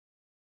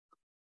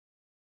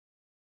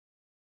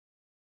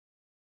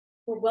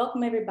Well,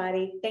 welcome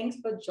everybody. Thanks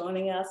for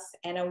joining us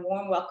and a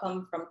warm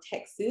welcome from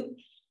TechSoup.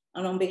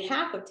 And on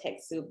behalf of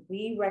TechSoup,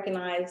 we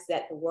recognize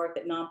that the work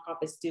that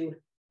nonprofits do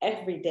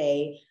every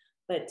day,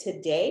 but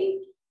today,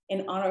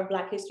 in honor of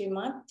Black History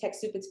Month,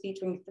 TechSoup is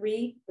featuring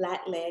 3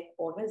 Black-led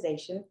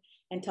organizations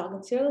and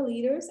talking to their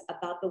leaders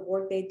about the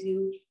work they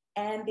do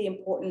and the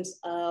importance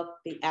of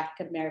the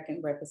African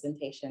American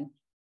representation.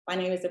 My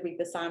name is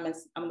Aretha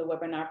Simons. I'm the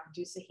webinar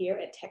producer here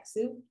at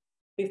TechSoup.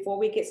 Before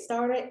we get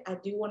started, I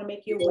do want to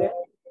make you aware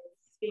it's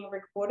being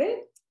recorded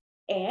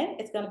and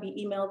it's going to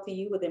be emailed to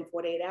you within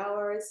 48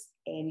 hours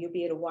and you'll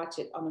be able to watch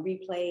it on the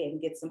replay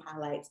and get some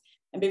highlights.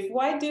 And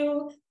before I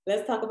do,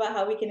 let's talk about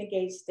how we can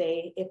engage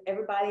today. If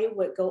everybody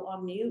would go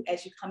on mute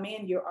as you come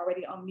in, you're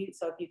already on mute.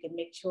 So if you can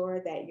make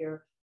sure that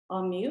you're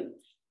on mute,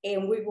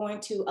 and we're going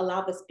to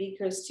allow the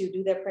speakers to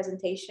do their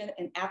presentation.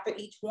 And after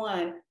each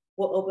one,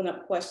 we'll open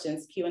up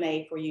questions,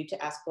 Q&A for you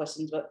to ask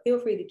questions, but feel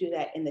free to do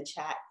that in the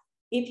chat.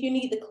 If you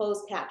need the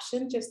closed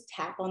caption, just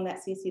tap on that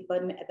CC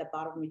button at the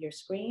bottom of your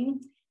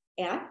screen.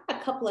 And I have a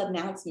couple of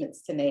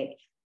announcements to make.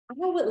 I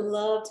would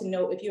love to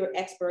know if you're an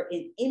expert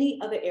in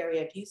any other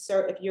area.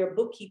 If you're a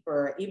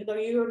bookkeeper, even though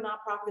you're a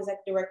nonprofit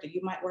executive director,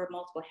 you might wear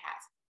multiple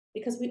hats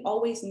because we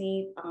always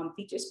need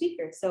featured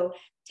speakers. So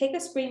take a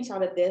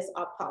screenshot of this.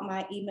 I'll pop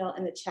my email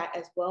in the chat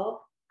as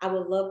well. I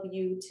would love for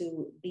you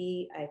to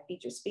be a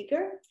featured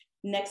speaker.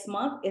 Next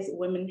month is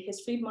Women's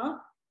History Month.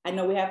 I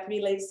know we have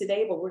 3 ladies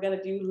today, but we're going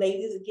to do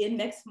ladies again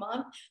next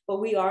month. But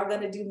we are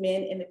going to do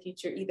men in the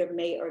future, either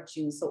May or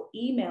June. So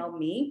email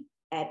me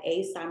at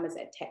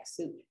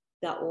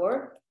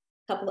asimons@techsoup.org. A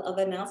couple of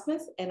other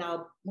announcements, and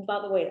I'll move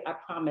out of the way, I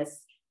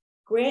promise.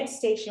 Grant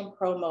Station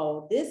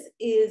promo. This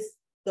is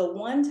the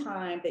one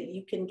time that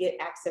you can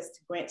get access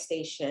to Grant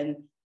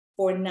Station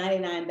for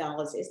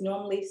 $99. It's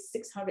normally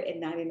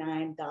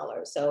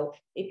 $699. So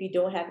if you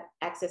don't have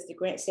access to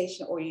Grant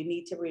Station or you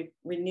need to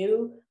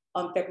renew,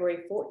 on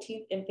February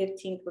 14th and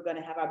 15th, we're going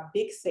to have our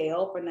big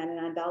sale for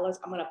 $99.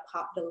 I'm going to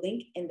pop the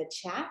link in the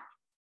chat.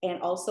 And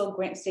also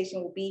Grant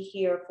Station will be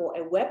here for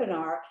a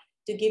webinar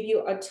to give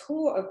you a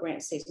tour of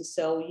Grant Station.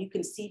 So you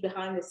can see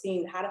behind the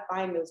scenes how to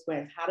find those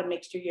grants, how to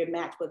make sure you're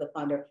matched with a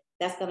funder.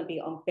 That's going to be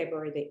on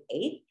February the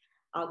 8th.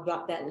 I'll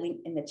drop that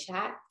link in the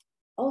chat.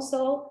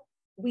 Also,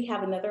 we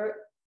have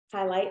another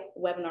highlight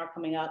webinar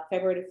coming up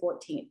February the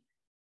 14th.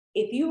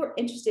 If you are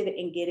interested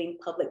in getting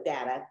public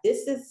data,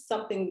 this is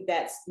something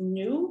that's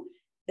new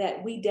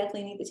that we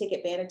definitely need to take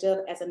advantage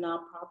of as a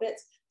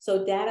nonprofit.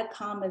 So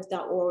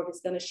datacommons.org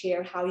is going to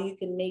share how you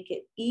can make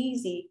it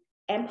easy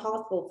and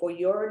possible for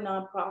your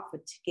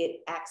nonprofit to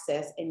get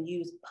access and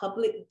use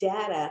public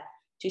data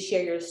to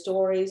share your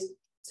stories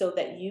so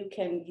that you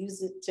can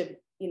use it to,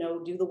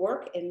 do the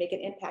work and make an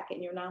impact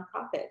in your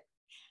nonprofit.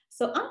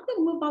 So I'm going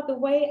to move out the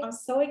way. I'm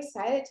so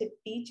excited to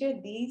feature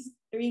these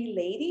 3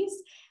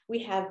 ladies. We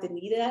have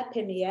Denita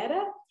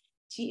Pimienta.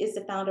 She is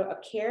the founder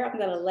of CAAIRE. I'm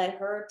going to let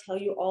her tell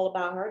you all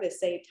about her to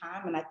save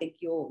time, and I think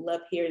you'll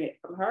love hearing it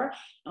from her.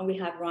 And we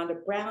have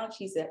Rhonda Brown.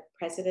 She's the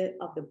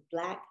president of the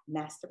B.L.A.C.K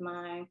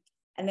Mastermind.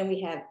 And then we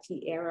have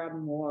Tiara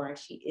Moore.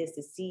 She is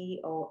the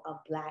CEO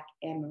of B.L.A.C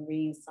and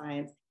Marine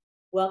Science.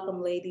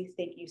 Welcome, ladies.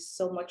 Thank you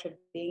so much for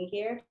being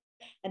here.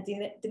 And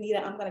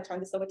Denita, I'm going to turn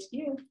this over to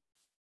you.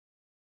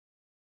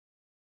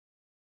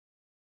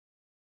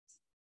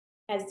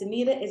 As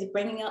Denita is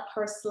bringing up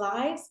her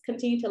slides,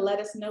 continue to let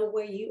us know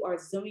where you are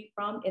zooming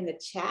from in the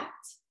chat.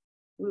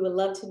 We would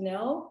love to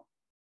know.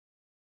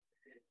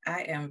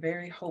 I am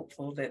very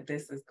hopeful that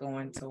this is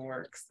going to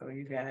work. So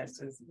you guys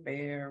just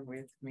bear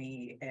with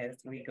me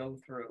as we go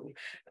through.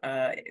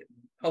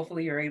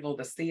 Hopefully you're able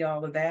to see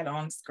all of that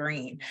on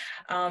screen.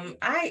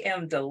 I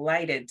am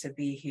delighted to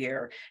be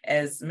here.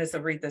 As Ms.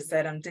 Aretha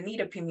said, I'm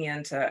Denita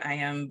Pimienta. I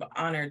am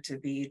honored to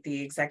be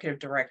the executive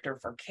director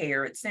for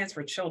CAAIRE. It stands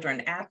for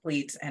Children,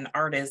 Athletes, and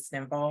Artists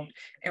Involved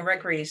in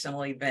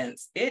Recreational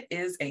Events. It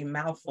is a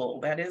mouthful.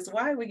 That is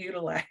why we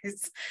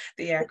utilize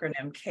the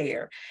acronym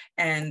CAAIRE.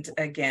 And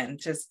again,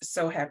 just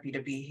so happy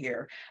to be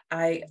here.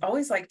 I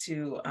always like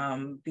to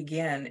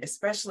begin,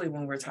 especially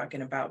when we're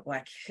talking about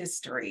Black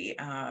history.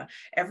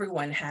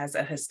 Everyone has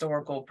a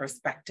historical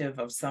perspective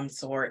of some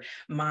sort.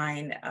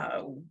 Mine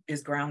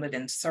is grounded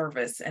in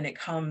service, and it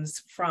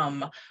comes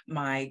from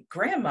my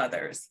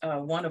grandmothers,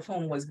 one of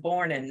whom was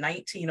born in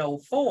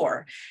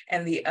 1904,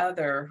 and the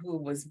other who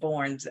was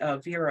born,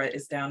 Vera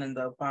is down in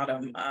the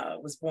bottom,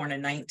 was born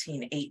in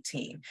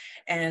 1918.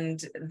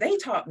 And they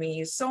taught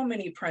me so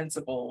many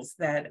principles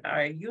that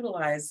I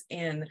utilize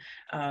in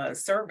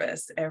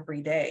service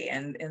every day.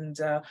 And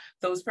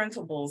those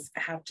principles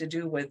have to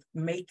do with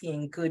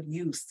making good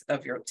use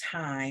of your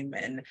time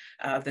and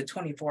the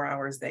 24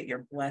 hours that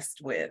you're blessed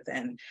with.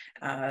 And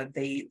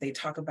they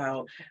talk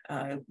about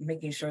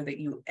making sure that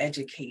you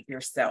educate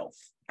yourself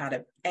out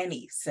of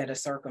any set of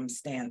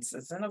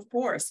circumstances. And of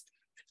course,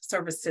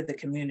 service to the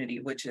community,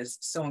 which is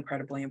so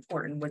incredibly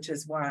important, which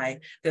is why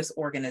this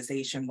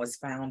organization was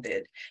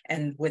founded.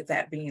 And with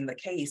that being the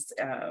case,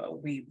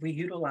 we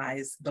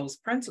utilize those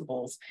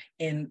principles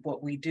in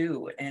what we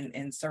do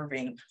in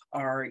serving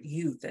our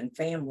youth and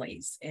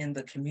families in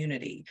the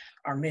community.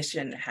 Our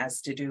mission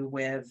has to do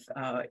with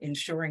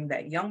ensuring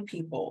that young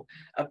people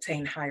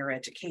obtain higher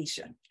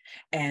education.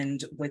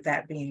 And with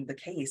that being the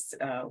case,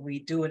 we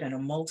do it in a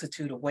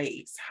multitude of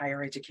ways.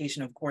 Higher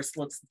education, of course,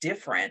 looks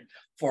different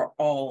for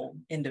all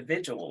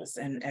individuals.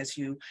 And as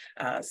you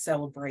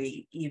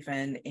celebrate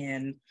even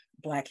in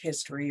Black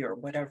history or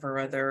whatever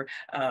other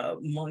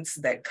months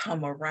that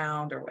come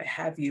around or what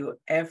have you,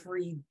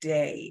 every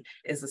day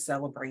is a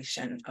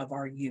celebration of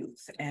our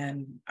youth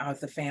and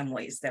of the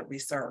families that we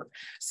serve.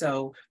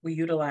 So we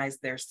utilize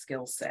their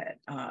skill set,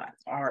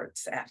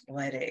 arts,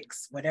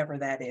 athletics, whatever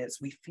that is.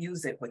 We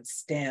fuse it with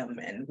STEM,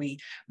 and we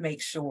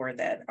make sure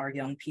that our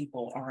young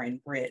people are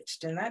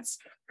enriched. And that's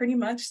pretty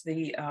much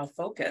the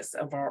focus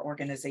of our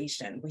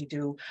organization. We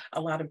do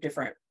a lot of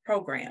different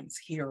programs.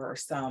 Here are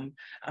some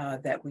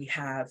that we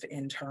have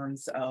in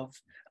terms of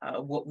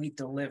what we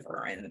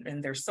deliver,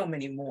 and there's so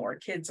many more.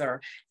 Kids are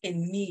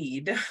in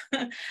need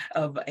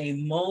of a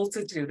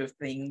multitude of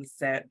things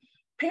that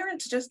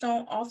parents just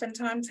don't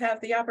oftentimes have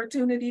the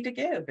opportunity to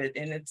give it,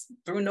 and it's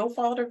through no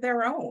fault of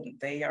their own.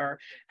 They are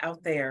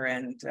out there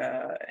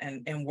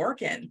and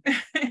working,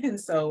 and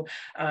so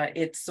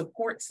it's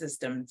support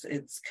systems,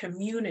 it's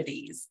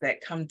communities that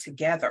come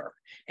together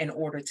in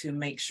order to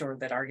make sure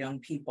that our young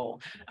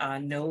people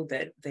know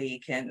that they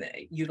can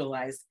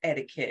utilize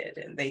etiquette,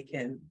 and they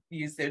can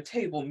use their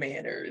table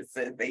manners,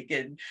 and they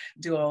can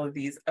do all of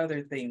these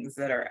other things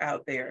that are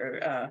out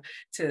there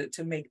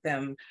to make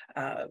them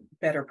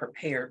better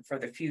prepared for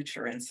the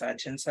future and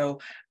such. And so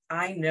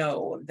I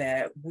know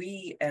that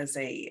we as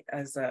a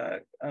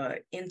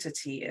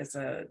entity, as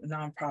a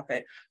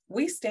nonprofit,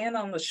 we stand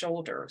on the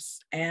shoulders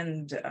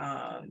and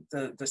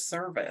the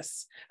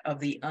service of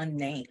the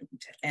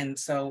unnamed. And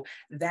so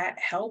that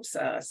helps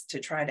us to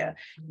try to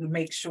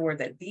make sure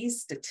that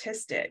these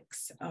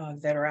statistics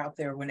that are out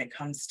there when it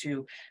comes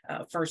to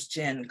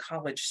first-gen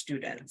college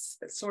students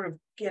sort of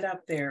get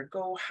up there,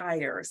 go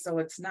higher. So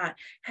it's not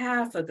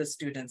half of the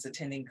students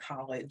attending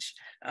college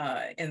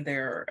and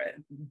they're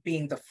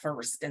being the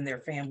first in their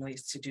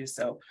families to do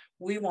so.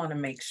 We want to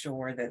make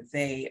sure that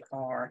they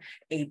are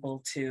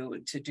able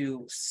to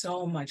do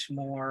so much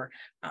more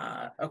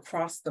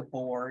across the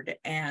board,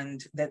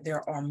 and that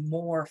there are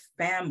more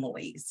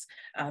families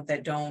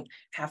that don't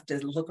have to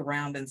look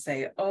around and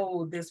say,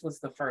 oh, this was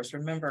the first.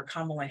 Remember,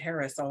 Kamala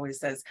Harris always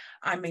says,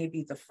 I may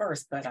be the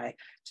first, but I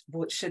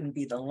shouldn't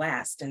be the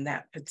last in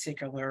that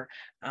particular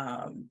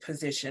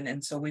position.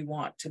 And so we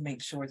want to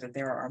make sure that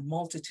there are a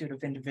multitude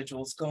of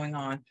individuals going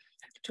on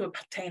to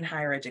obtain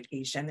higher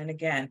education. And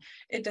again,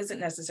 it doesn't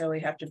necessarily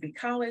have to be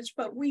college,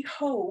 but we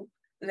hope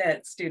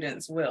that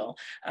students will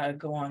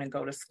go on and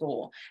go to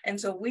school. And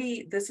so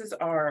this is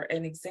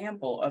an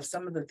example of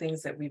some of the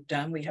things that we've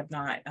done. We have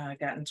not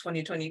gotten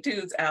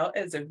 2022s out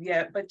as of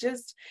yet, but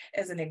just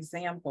as an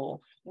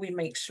example, we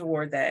make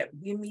sure that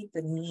we meet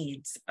the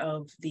needs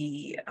of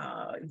the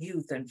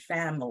youth and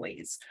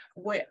families,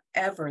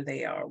 whatever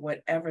they are,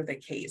 whatever the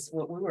case.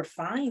 What we were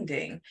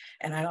finding,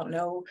 and I don't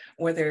know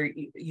whether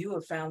you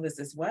have found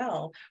this as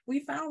well, we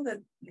found that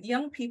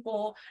young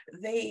people,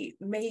 they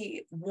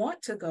may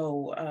want to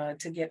go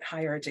to get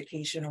higher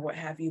education or what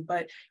have you,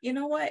 but you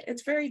know what?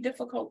 It's very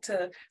difficult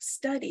to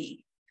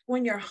study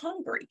when you're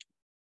hungry.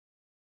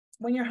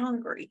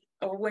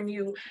 Or when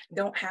you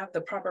don't have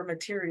the proper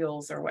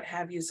materials or what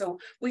have you. So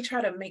we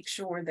try to make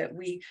sure that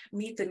we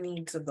meet the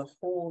needs of the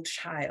whole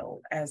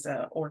child as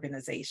an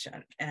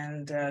organization.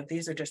 And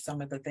these are just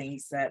some of the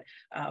things that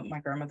my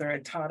grandmother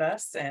had taught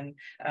us, and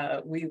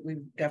we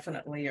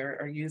definitely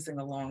are using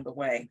along the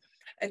way.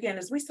 Again,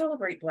 as we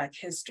celebrate Black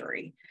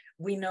history,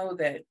 we know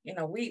that, you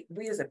know, we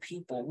as a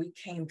people, we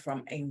came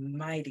from a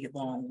mighty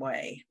long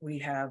way. We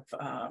have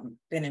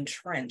been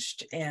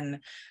entrenched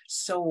in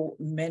so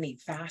many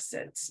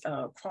facets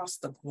across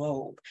the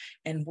globe.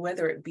 And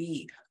whether it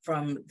be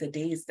from the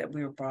days that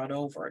we were brought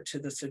over to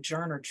the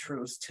Sojourner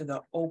Truce, to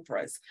the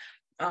Oprahs,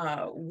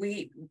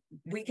 we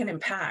can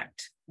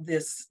impact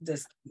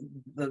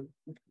the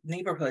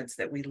neighborhoods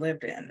that we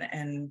lived in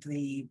and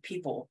the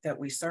people that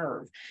we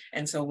serve.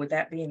 And so with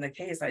that being the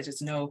case, I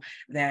just know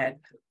that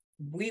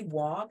we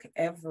walk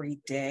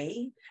every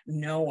day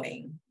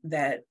knowing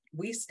that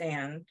we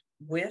stand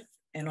with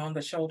and on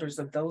the shoulders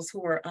of those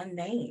who are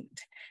unnamed,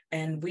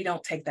 and we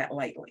don't take that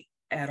lightly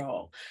at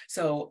all.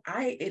 So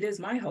it is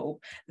my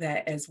hope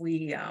that as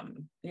we,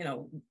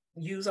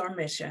 use our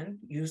mission,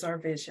 use our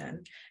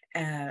vision,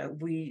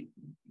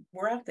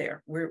 we're out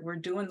there, we're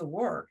doing the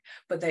work,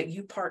 but that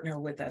you partner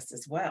with us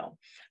as well.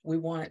 We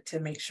want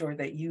to make sure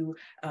that you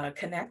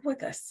connect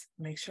with us,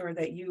 make sure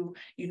that you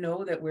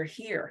know that we're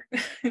here,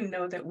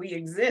 know that we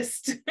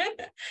exist.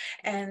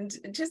 And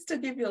just to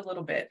give you a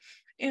little bit,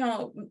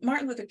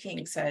 Martin Luther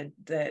King said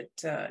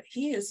that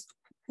he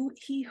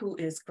who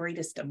is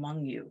greatest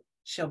among you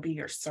shall be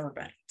your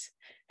servant.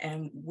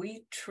 And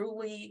we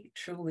truly,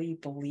 truly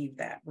believe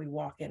that. We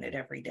walk in it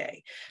every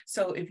day.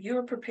 So if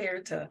you're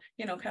prepared to,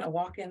 kind of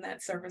walk in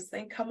that service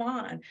thing, come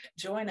on,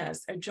 join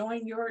us, or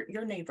join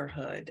your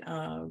neighborhood,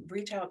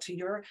 reach out to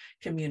your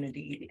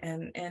community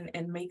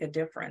and make a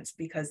difference,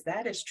 because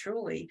that is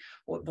truly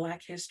what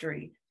Black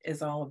history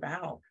is all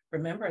about.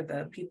 Remember,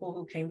 the people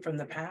who came from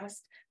the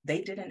past,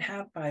 they didn't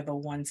have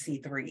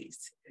 501c3s.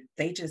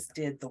 They just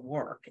did the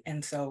work.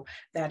 And so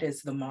that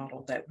is the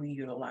model that we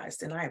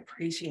utilized. And I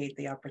appreciate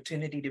the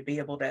opportunity to be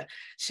able to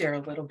share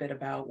a little bit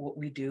about what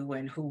we do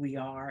and who we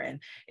are. And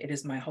it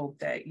is my hope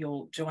that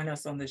you'll join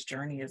us on this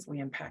journey as we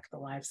impact the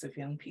lives of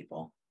young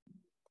people.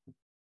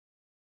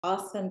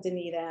 Awesome,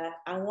 Denita.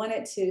 I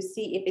wanted to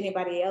see if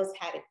anybody else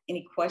had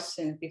any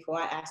questions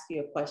before I ask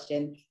you a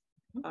question.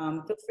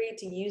 Feel free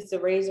to use the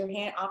raise your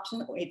hand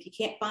option, or if you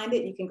can't find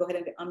it, you can go ahead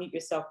and unmute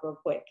yourself real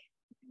quick.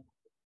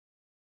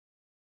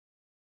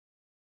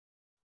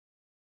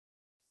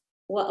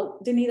 Well,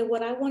 Denita,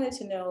 what I wanted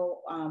to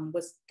know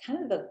was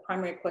kind of the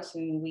primary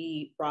question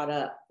we brought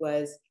up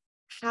was,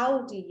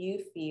 how do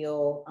you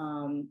feel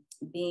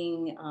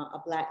being a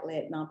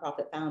Black-led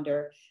nonprofit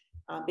founder,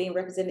 being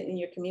represented in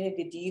your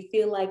community? Do you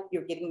feel like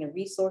you're getting the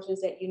resources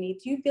that you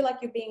need? Do you feel like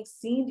you're being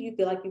seen? Do you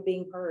feel like you're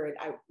being heard?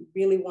 I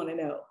really want to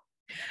know.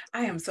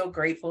 I am so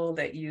grateful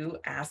that you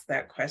asked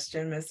that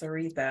question, Ms.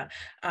 Aretha.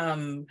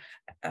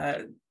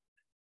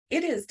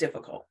 It is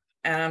difficult.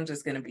 And I'm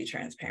just going to be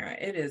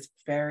transparent. It is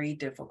very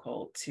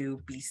difficult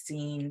to be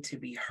seen, to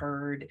be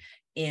heard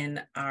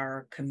in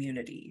our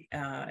community.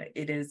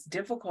 It is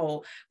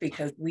difficult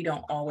because we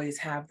don't always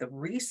have the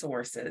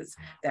resources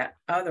that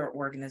other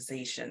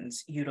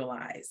organizations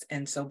utilize.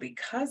 And so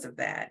because of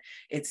that,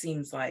 it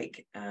seems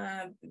like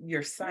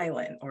you're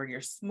silent, or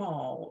you're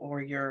small,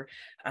 or you're,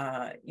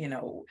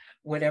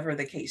 whatever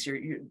the case,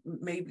 you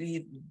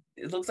maybe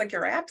it looks like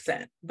you're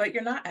absent, but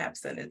you're not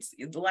absent. It's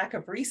the lack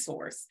of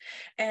resource.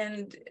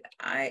 And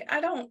I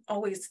don't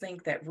always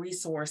think that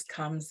resource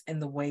comes in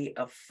the way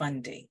of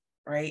funding,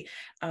 right?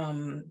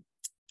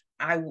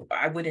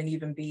 I wouldn't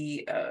even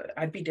be,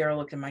 I'd be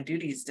derelict in my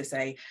duties to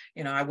say,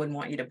 I wouldn't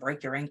want you to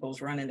break your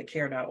ankles running to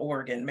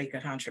care.org and make a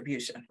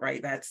contribution,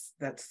 right? That's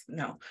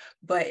no.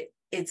 But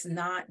it's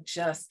not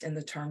just in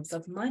the terms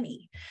of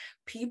money.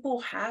 People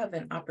have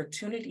an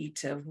opportunity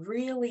to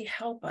really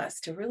help us,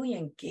 to really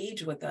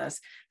engage with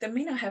us, that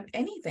may not have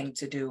anything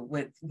to do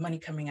with money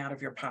coming out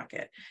of your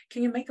pocket.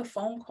 Can you make a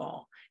phone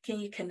call? Can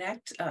you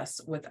connect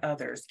us with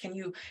others? Can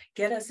you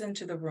get us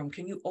into the room?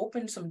 Can you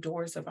open some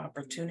doors of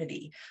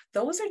opportunity?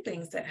 Those are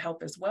things that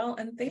help as well,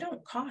 and they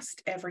don't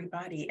cost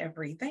everybody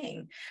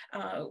everything.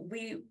 I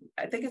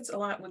think it's a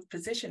lot with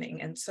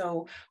positioning. And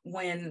so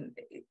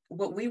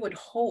what we would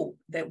hope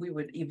that we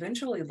would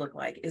eventually look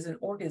like is an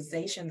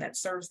organization that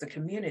serves the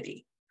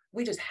community.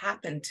 We just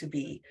happen to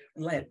be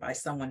led by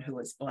someone who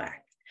is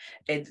Black.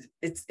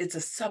 It's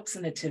a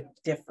substantive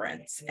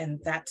difference, and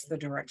that's the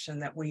direction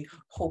that we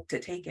hope to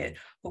take it.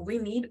 But we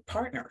need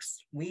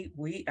partners.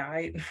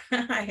 I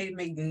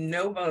make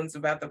no bones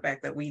about the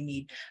fact that we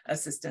need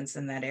assistance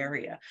in that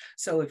area.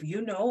 So if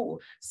you know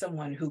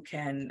someone who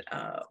can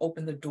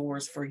open the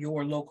doors for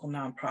your local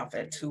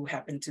nonprofits who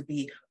happen to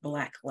be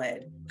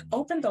Black-led,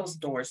 open those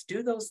doors,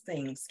 do those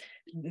things,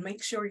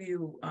 make sure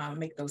you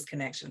make those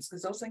connections,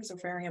 because those things are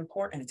very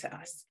important to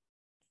us.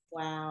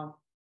 Wow.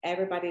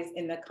 Everybody's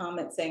in the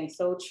comments saying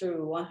so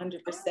true,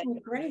 100%. Oh,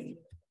 great.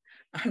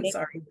 I'm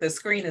sorry, the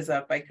screen is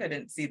up. I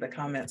couldn't see the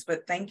comments,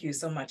 but thank you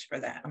so much for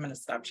that. I'm going to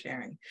stop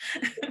sharing.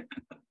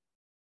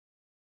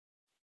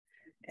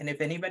 And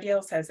if anybody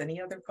else has any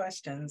other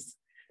questions,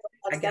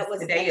 I guess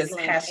today is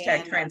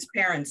hashtag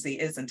transparency,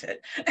 isn't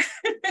it?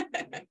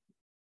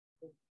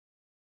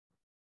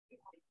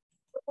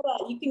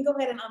 You can go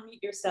ahead and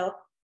unmute yourself.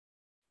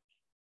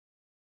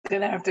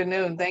 Good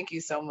afternoon. Thank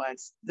you so much.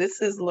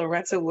 This is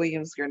Loretta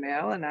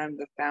Williams-Gurnell, and I'm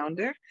the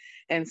founder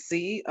and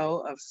CEO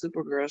of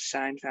Supergirl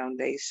Shine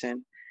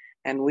Foundation.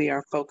 And we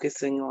are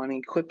focusing on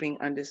equipping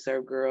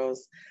underserved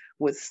girls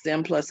with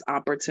STEM plus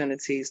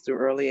opportunities through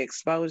early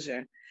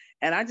exposure.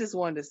 And I just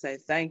wanted to say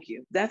thank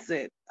you. That's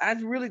it. I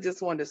really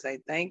just wanted to say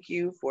thank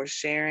you for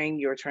sharing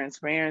your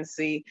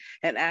transparency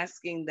and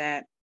asking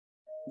that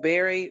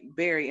very,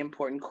 very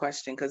important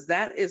question, because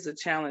that is a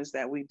challenge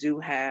that we do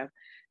have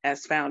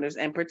as founders,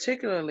 and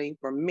particularly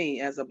for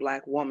me as a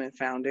Black woman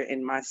founder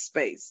in my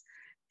space.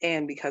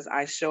 And because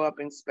I show up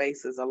in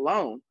spaces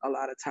alone a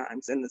lot of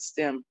times in the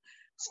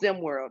STEM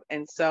world.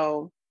 And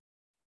so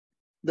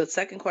the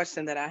second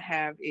question that I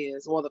have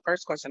is, well, the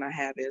first question I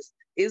have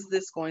is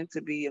this going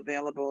to be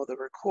available, the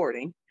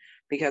recording?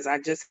 Because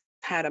I just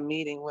had a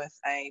meeting with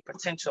a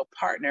potential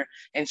partner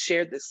and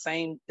shared the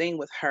same thing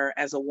with her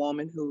as a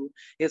woman who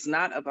is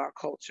not of our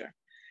culture,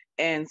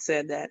 and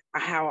said that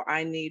how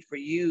I need for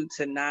you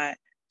to not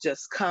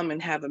just come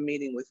and have a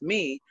meeting with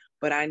me,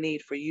 but I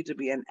need for you to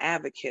be an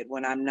advocate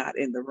when I'm not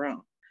in the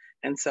room.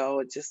 And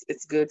so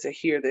it's good to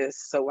hear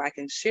this so I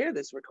can share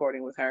this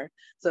recording with her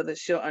so that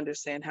she'll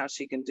understand how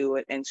she can do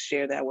it and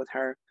share that with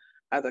her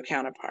other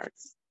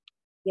counterparts.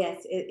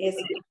 Yes, it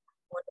is,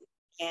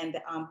 and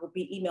will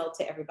be emailed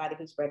to everybody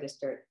who's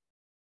registered.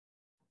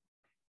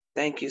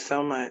 Thank you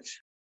so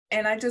much.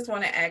 And I just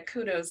want to add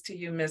kudos to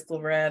you, Miss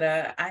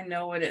Loretta. I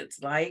know what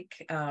it's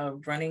like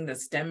running the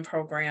STEM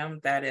program.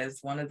 That is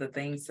one of the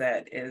things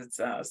that is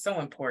so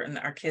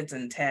important, our kids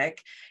in tech,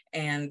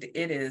 and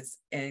it is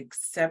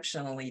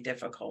exceptionally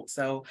difficult.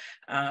 So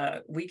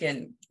we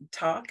can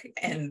talk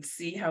and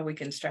see how we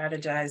can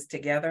strategize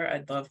together.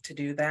 I'd love to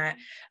do that.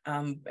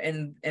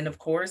 And of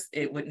course,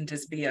 it wouldn't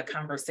just be a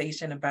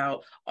conversation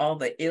about all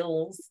the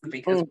ills,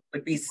 because we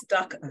would be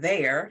stuck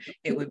there.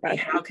 It would be,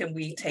 how can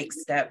we take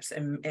steps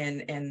and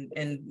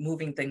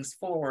moving things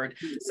forward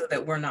so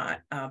that we're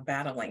not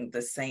battling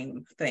the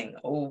same thing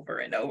over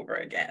and over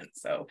again.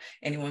 So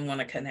anyone want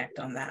to connect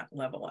on that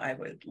level, I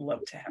would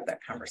love to have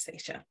that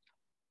conversation.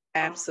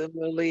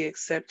 Absolutely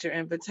accept your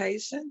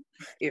invitation.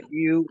 If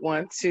you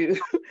want to,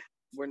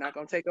 we're not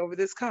going to take over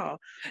this call.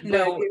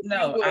 No,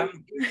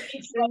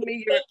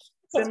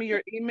 send me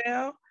your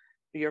email,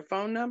 your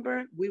phone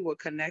number. We will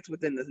connect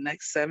within the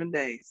next 7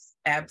 days.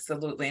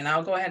 Absolutely. And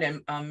I'll go ahead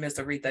and Miss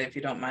Aretha, if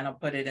you don't mind, I'll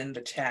put it in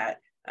the chat.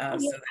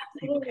 Yes,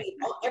 absolutely.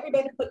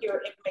 Everybody put your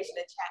information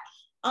in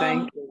the chat.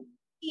 Thank you.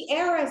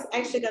 Tiara is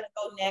actually going to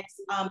go next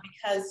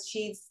because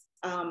she's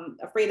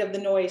afraid of the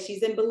noise.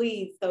 She's in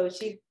Belize, so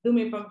she's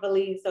zooming from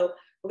Belize. So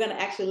we're going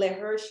to actually let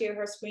her share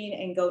her screen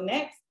and go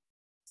next.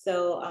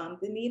 So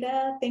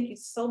Denita, thank you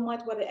so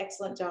much. What an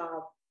excellent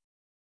job.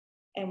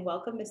 And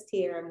welcome, Miss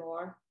Tiara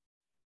Moore.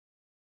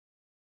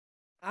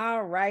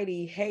 All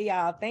righty. Hey,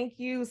 y'all. Thank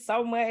you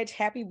so much.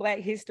 Happy Black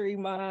History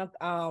Month.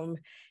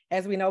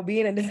 As we know,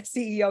 being a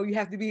CEO, you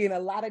have to be in a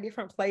lot of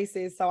different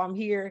places. So I'm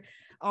here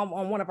on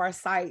one of our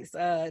sites,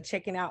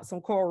 checking out some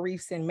coral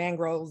reefs and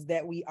mangroves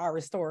that we are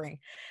restoring.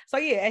 So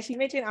yeah, as she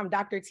mentioned, I'm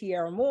Dr.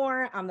 Tiara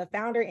Moore. I'm the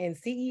founder and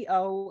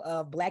CEO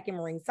of B.L.A.C. in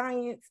Marine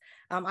Science.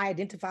 I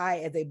identify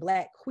as a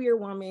Black queer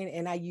woman,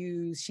 and I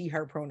use she,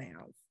 her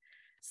pronouns.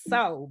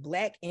 So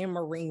B.L.A.C. in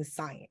Marine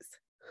Science.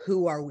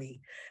 Who are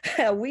we?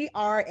 We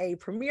are a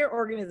premier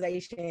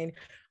organization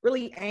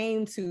really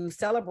aimed to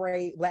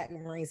celebrate Black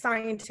marine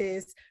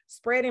scientists,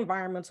 spread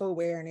environmental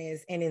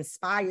awareness, and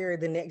inspire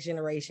the next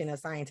generation of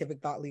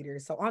scientific thought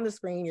leaders. So on the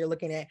screen, you're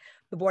looking at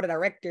the board of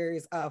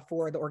directors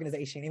for the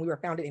organization, and we were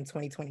founded in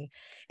 2020.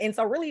 And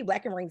so really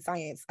B.L.A.C. in Marine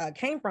Science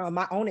came from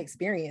my own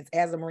experience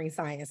as a marine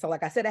scientist. So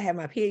like I said, I have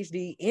my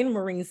PhD in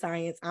marine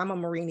science. I'm a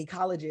marine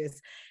ecologist.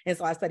 And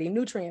so I study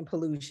nutrient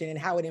pollution and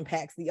how it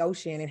impacts the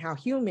ocean and how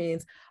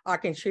humans are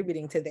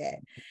contributing to that.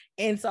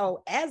 And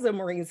so as a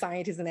marine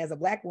scientist and as a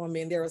Black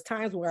woman, there was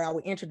times where I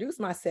would introduce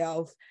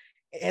myself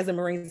as a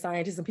marine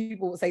scientist and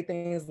people would say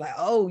things like,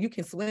 oh, you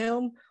can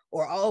swim,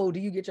 or, oh, do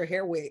you get your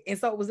hair wet? And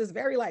so it was this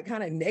very like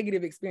kind of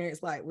negative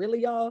experience, like, really,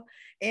 y'all?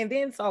 And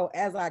then so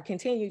as I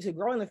continued to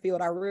grow in the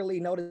field, I really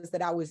noticed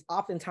that I was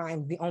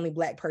oftentimes the only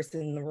Black person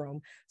in the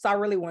room. So I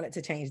really wanted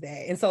to change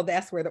that. And so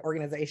that's where the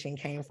organization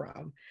came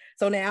from.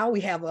 So now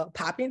we have a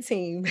popping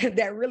team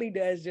that really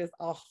does just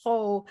a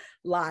whole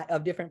lot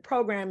of different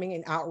programming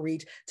and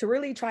outreach to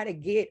really try to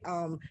get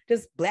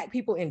just Black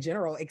people in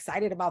general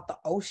excited about the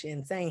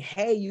ocean, saying,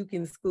 hey, you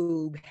can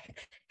scuba,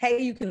 hey,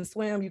 you can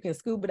swim, you can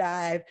scuba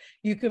dive,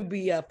 you can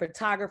be a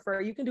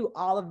photographer, you can do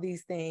all of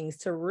these things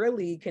to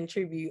really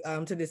contribute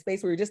to this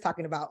space. We were just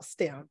talking about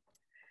STEM.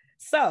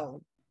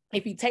 So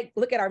if you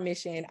look at our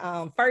mission,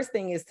 first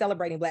thing is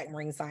celebrating Black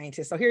marine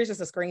scientists. So here's just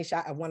a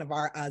screenshot of one of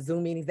our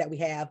Zoom meetings that we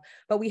have,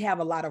 but we have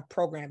a lot of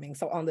programming.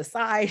 So on the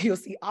side, you'll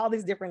see all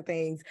these different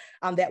things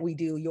that we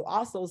do. You'll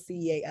also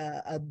see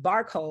a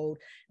barcode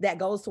that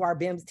goes to our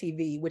BIMS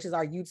TV, which is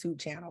our YouTube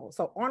channel.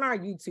 So on our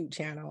YouTube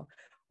channel,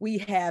 we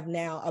have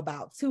now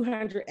about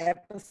 200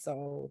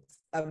 episodes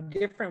of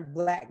different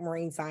Black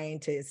marine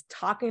scientists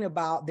talking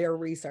about their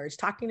research,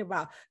 talking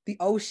about the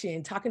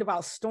ocean, talking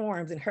about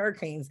storms and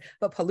hurricanes,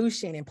 but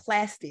pollution and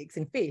plastics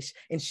and fish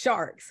and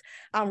sharks,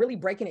 really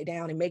breaking it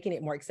down and making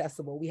it more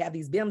accessible. We have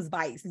these BIMS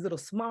bites, these little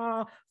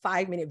small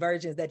 5-minute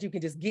versions that you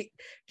can just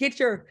get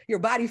your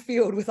body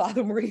filled with all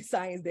the marine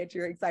science that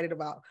you're excited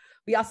about.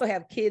 We also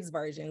have kids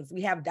versions.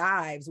 We have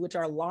dives, which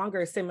are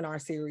longer seminar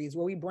series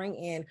where we bring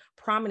in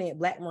prominent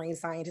Black marine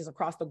scientists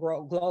across the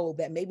globe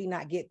that maybe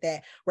not get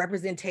that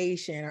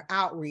representation or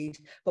outreach,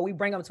 but we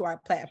bring them to our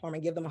platform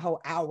and give them a whole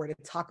hour to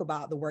talk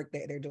about the work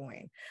that they're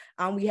doing.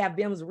 We have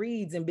BIMS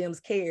Reads and BIMS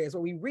Cares,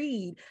 where we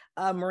read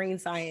marine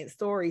science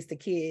stories to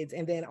kids,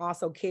 and then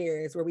also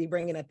Cares, where we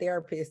bring in a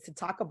therapist to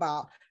talk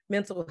about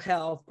mental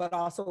health, but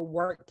also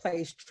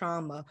workplace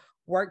trauma,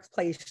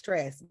 workplace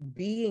stress,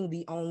 being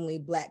the only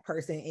Black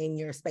person in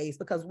your space.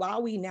 Because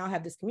while we now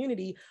have this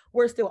community,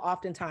 we're still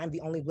oftentimes the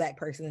only Black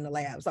person in the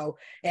lab. So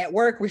at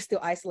work, we're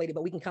still isolated,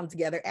 but we can come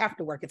together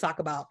after work and talk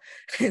about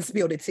and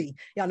spill the tea.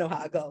 Y'all know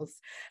how it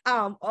goes.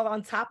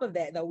 On top of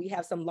that, though, we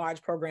have some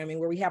large programming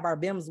where we have our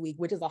BIMS week,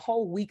 which is a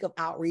whole week of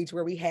outreach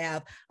where we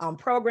have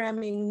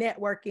programming,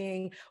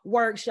 networking,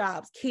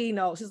 workshops,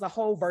 keynotes, just a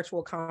whole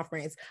virtual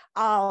conference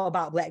all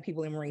about Black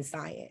people in marine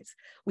science.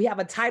 We have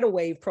a tidal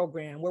wave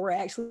program where we're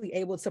actually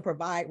able to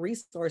provide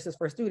resources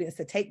for students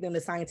to take them to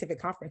scientific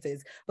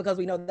conferences, because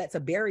we know that's a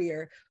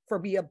barrier for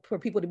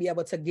people to be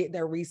able to get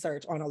their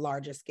research on a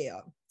larger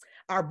scale.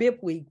 our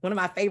BIP week, one of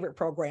my favorite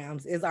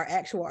programs is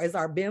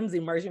our BIMS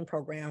immersion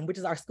program, which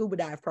is our scuba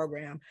dive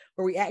program,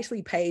 where we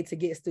actually pay to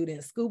get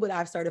students scuba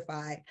dive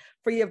certified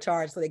free of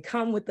charge. So they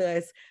come with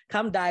us,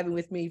 come diving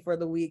with me for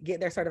the week, get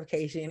their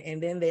certification,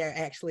 and then they're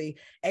actually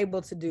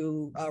able to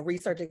do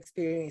research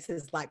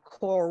experiences like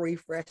coral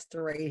reef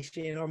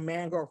restoration or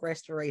mangrove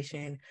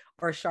restoration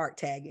or shark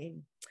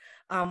tagging.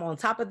 On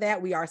top of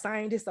that, we are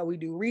scientists, so we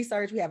do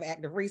research. We have an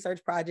active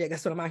research project.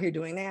 That's what I'm out here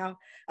doing now.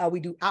 We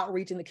do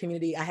outreach in the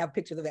community. I have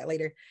pictures of that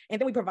later. And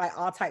then we provide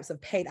all types of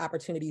paid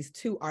opportunities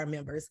to our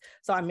members.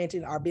 So I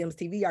mentioned our BIMS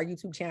TV, our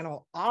YouTube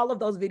channel, all of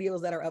those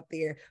videos that are up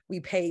there, we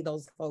pay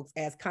those folks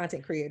as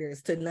content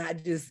creators to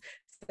not just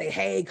say,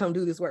 hey, come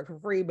do this work for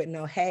free, but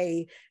no,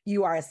 hey,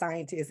 you are a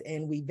scientist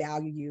and we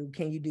value you.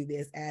 Can you do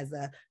this as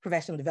a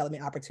professional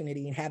development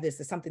opportunity and have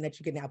this as something that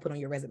you can now put on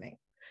your resume?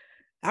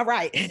 All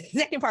right,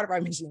 second part of our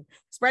mission,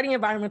 spreading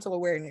environmental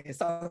awareness.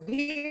 So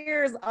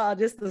here's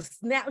just a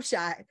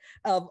snapshot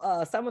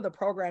of some of the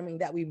programming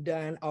that we've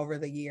done over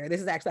the year. This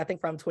is actually, I think,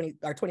 from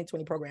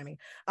 2020 programming.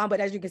 But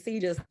as you can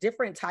see, just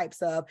different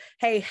types of,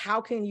 hey,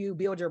 how can you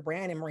build your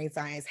brand in marine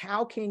science?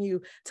 How can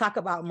you talk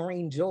about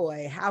marine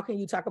joy? How can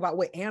you talk about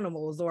what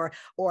animals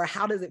or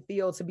how does it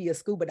feel to be a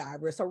scuba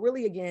diver? So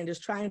really, again,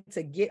 just trying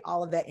to get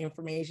all of that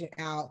information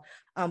out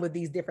with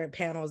these different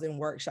panels and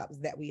workshops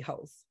that we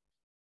host.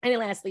 And then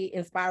lastly,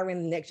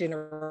 inspiring the next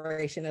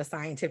generation of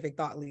scientific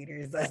thought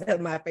leaders.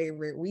 My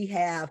favorite. We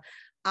have,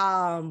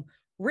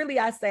 really,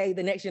 I say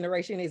the next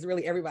generation is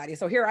really everybody.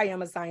 So here I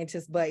am a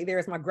scientist, but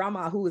there's my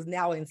grandma who is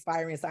now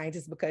inspiring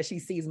scientists because she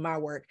sees my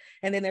work.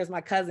 And then there's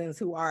my cousins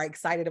who are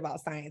excited about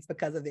science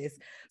because of this.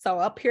 So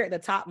up here at the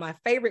top, my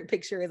favorite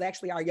picture is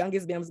actually our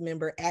youngest BIMS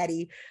member,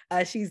 Addie.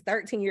 She's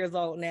 13 years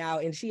old now,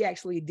 and she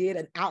actually did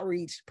an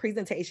outreach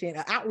presentation,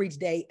 an outreach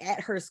day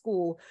at her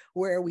school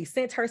where we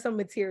sent her some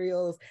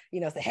materials,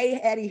 said, hey,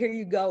 Addie, here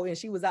you go. And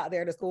she was out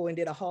there at the school and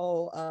did a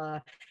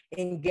whole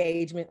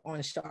engagement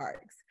on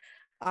sharks.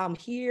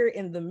 Here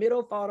in the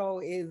middle photo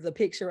is a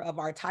picture of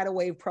our tidal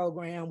wave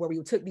program where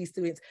we took these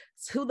students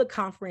to the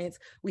conference.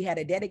 We had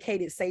a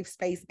dedicated safe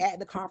space at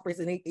the conference,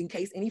 and in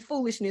case any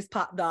foolishness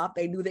popped off,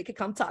 they knew they could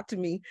come talk to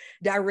me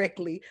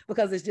directly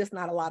because there's just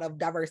not a lot of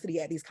diversity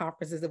at these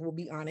conferences, if we'll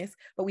be honest.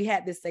 But we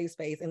had this safe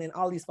space, and then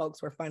all these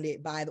folks were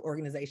funded by the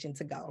organization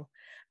to go.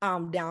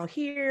 Down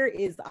here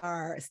is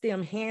our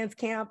STEM Hands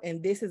Camp,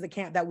 and this is a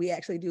camp that we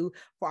actually do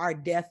for our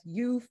deaf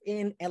youth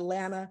in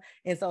Atlanta,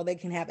 and so they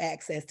can have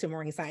access to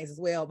marine science as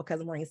well,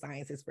 because marine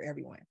science is for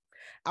everyone.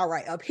 All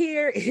right, up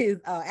here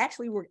is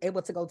actually we're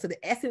able to go to the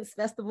Essence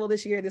Festival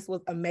this year. This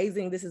was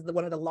amazing. This is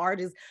one of the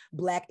largest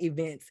Black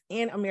events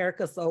in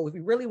America. So if we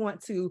really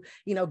want to,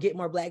 get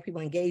more Black people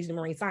engaged in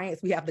marine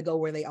science, we have to go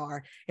where they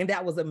are. And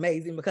that was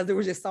amazing because there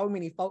was just so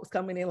many folks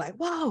coming in like,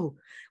 whoa,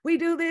 we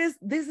do this.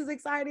 This is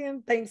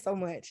exciting. Thanks so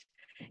much.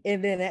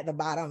 And then at the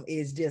bottom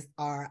is just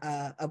our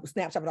a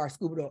snapshot of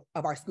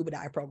our scuba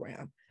dive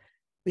program.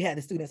 We had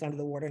the students under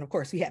the water, and of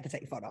course we had to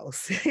take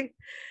photos.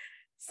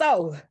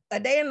 So a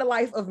day in the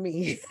life of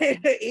me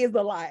is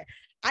a lot.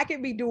 I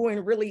can be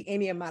doing really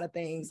any amount of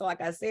things. So like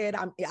I said,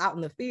 I'm out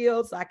in the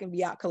field, so I can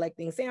be out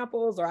collecting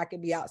samples, or I can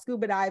be out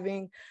scuba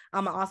diving.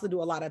 I also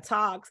do a lot of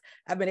talks.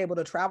 I've been able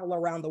to travel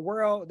around the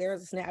world.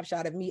 There's a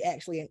snapshot of me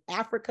actually in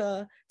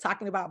Africa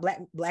talking about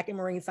Black and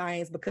marine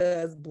science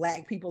because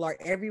Black people are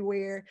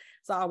everywhere.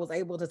 So I was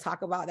able to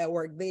talk about that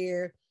work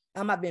there.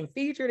 I've been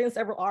featured in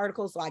several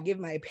articles, so I give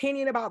my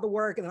opinion about the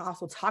work and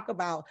also talk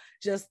about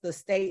just the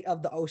state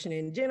of the ocean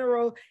in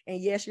general.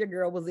 And yes, your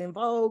girl was in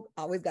Vogue.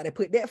 Always got to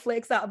put that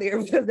flex out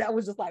there because that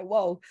was just like,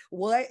 whoa,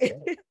 what?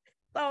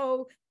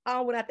 So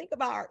when I think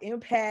about our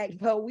impact,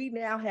 we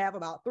now have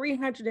about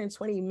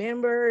 320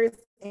 members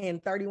in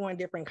 31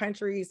 different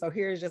countries. So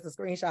here's just a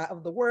screenshot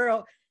of the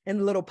world, and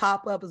the little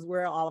pop-up is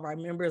where all of our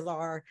members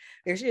are.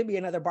 There should be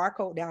another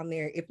barcode down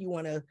there if you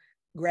want to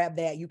grab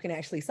that. You can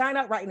actually sign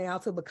up right now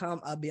to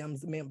become a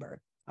BIMS member.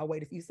 I'll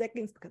wait a few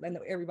seconds because I know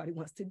everybody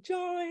wants to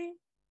join.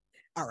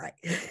 All right.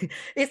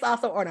 It's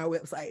also on our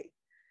website.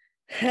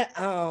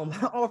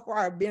 For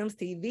our BIMS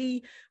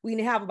TV,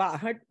 we have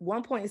about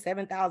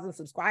 1.7 thousand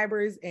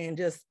subscribers and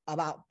just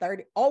about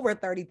over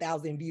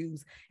 30,000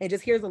 views. And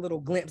just here's a little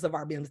glimpse of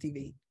our BIMS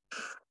TV.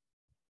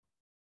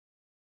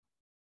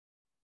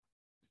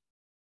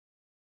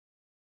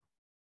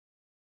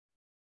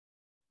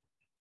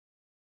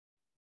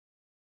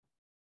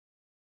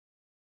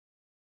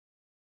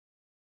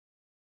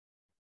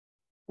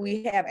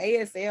 We have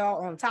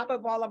ASL on top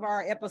of all of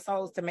our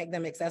episodes to make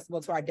them accessible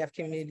to our deaf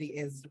community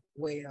as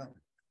well.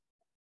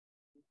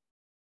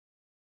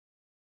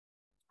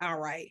 All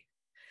right.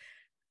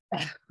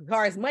 As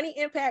far as money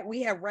impact,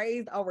 we have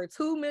raised over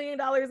 $2 million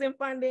in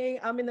funding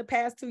in the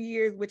past 2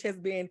 years, which has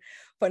been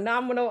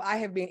phenomenal. I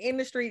have been in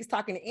the streets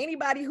talking to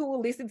anybody who will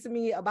listen to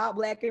me about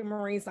Black and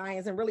marine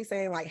science and really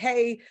saying like,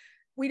 hey,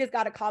 we just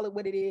got to call it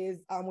what it is.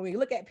 When we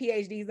look at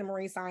PhDs in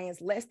marine science,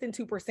 less than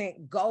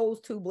 2% goes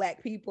to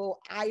Black people.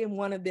 I am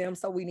one of them,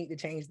 so we need to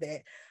change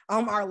that.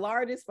 Our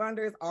largest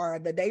funders are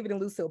the David and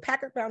Lucille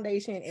Packard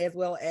Foundation, as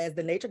well as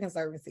the Nature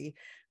Conservancy.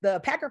 The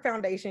Packard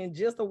Foundation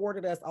just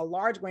awarded us a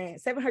large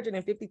grant,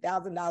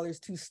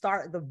 $750,000, to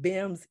start the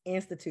BIMS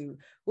Institute,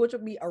 which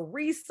will be a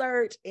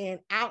research and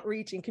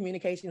outreach and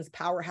communications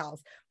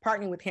powerhouse,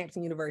 partnering with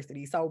Hampton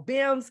University. So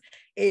BIMS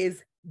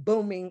is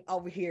booming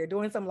over here,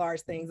 doing some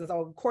large things. And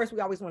so, of course, we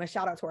always want to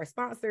shout out to our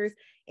sponsors,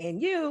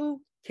 and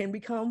you can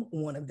become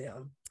one of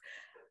them.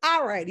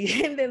 All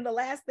righty. And then the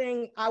last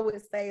thing I would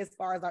say as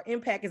far as our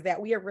impact is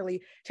that we have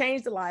really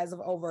changed the lives of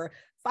over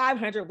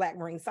 500 Black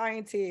marine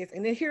scientists.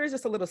 And then here's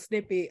just a little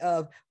snippet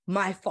of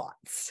my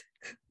thoughts.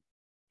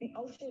 The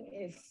ocean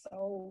is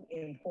so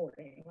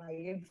important. Like,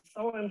 it's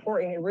so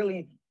important. It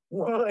really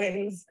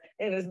runs,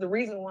 and it's the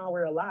reason why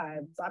we're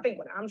alive. So I think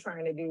what I'm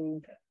trying to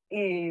do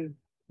is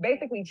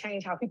basically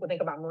change how people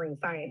think about marine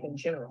science in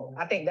general.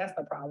 I think that's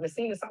the problem. It's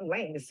seen as something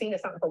lame. It's seen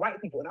as something for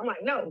white people. And I'm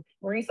like, no,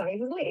 marine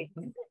science is lit.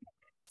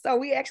 So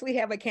we actually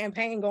have a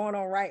campaign going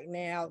on right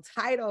now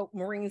titled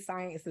Marine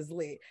Science is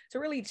Lit, to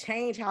really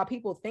change how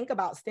people think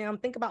about STEM,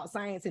 think about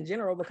science in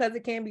general, because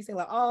it can be seen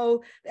like,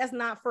 oh, that's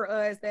not for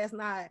us. That's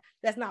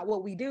not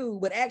what we do.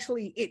 But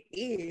actually it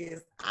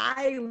is.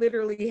 I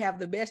literally have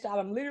the best job.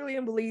 I'm literally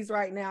in Belize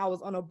right now. I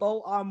was on a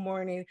boat all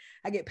morning.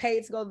 I get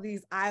paid to go to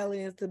these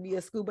islands to be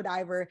a scuba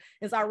diver.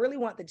 And so I really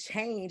want to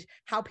change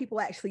how people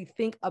actually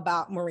think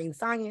about marine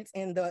science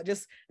and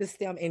just the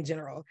STEM in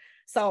general.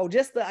 So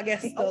just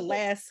the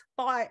last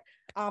thought,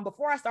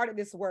 before I started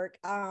this work,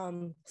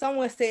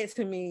 someone said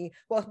to me,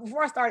 well,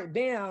 before I started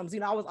BIMS,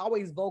 I was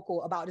always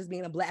vocal about just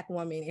being a Black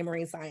woman in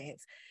marine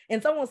science.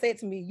 And someone said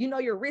to me,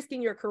 you're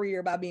risking your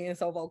career by being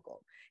so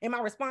vocal. And my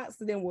response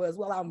to them was,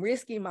 well, I'm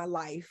risking my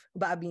life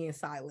by being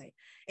silent.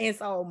 And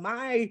so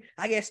my,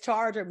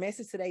 charge or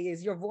message today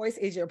is your voice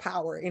is your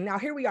power. And now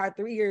here we are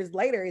 3 years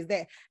later, is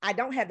that I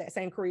don't have that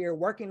same career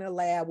working in a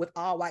lab with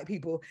all white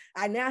people.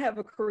 I now have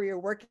a career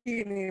working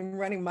and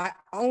running my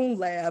own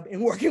lab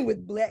and working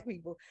with Black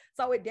people.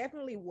 So it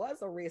definitely was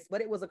a risk, but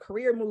it was a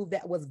career move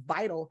that was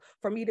vital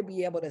for me to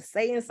be able to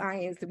stay in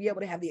science, to be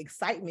able to have the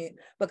excitement,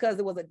 because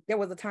there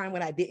was a time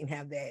when I didn't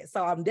have that.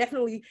 So I'm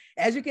definitely,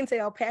 as you can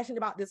tell, passionate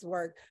about this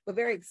work, but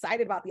very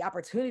excited about the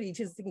opportunity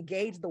to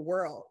engage the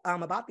world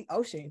about the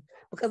ocean,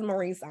 because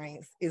marine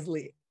science is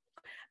lit.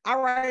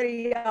 All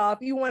righty, y'all.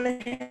 If you want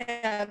to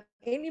have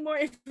any more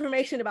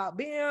information about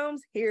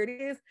BIMS, here it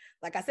is.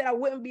 Like I said, I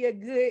wouldn't be a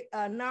good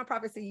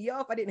nonprofit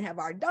CEO if I didn't have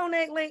our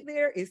donate link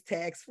there. It's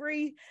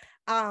tax-free.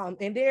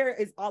 And there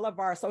is all of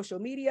our social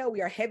media.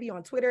 We are heavy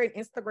on Twitter and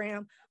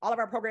Instagram. All of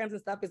our programs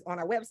and stuff is on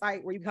our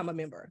website where you become a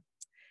member.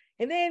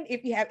 And then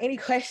if you have any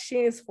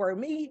questions for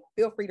me,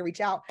 feel free to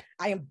reach out.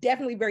 I am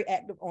definitely very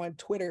active on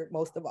Twitter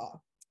most of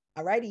all.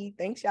 All righty.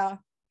 Thanks, y'all.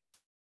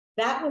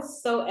 That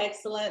was so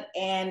excellent.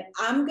 And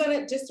I'm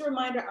just a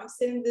reminder, I'm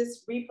sending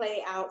this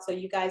replay out so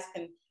you guys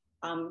can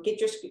get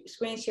your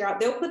screen share out.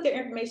 They'll put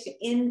their information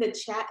in the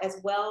chat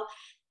as well.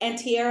 And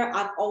Tiara,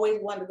 I've always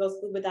wanted to go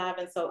scuba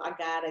diving, so I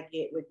gotta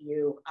get with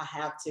you. I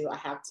have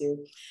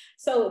to.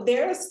 So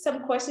there's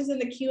some questions in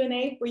the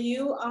Q&A for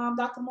you,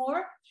 Dr.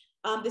 Moore.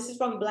 This is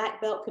from Black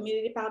Belt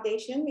Community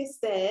Foundation. It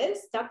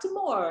says, Dr.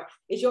 Moore,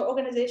 is your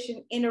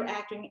organization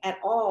interacting at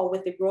all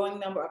with the growing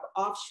number of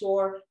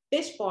offshore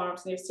fish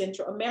farms near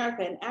Central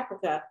America and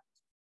Africa?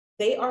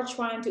 They are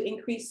trying to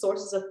increase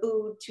sources of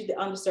food to the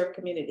underserved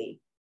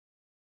community.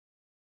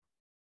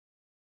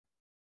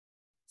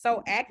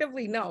 So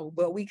actively, no,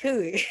 but we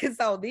could.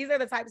 So these are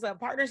the types of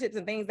partnerships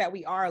and things that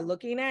we are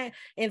looking at.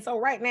 And so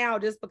right now,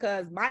 just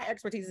because my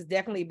expertise is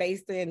definitely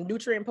based in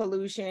nutrient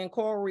pollution,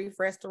 coral reef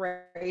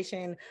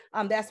restoration,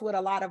 that's what a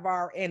lot of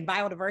and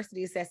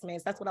biodiversity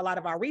assessments, that's what a lot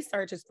of our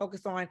research is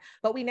focused on.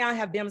 But we now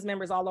have BIMS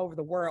members all over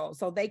the world.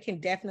 So they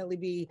can definitely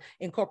be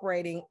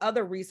incorporating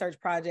other research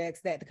projects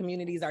that the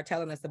communities are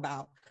telling us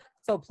about.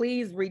 So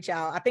please reach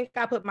out. I think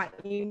I put my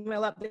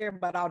email up there,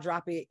 but I'll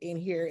drop it in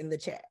here in the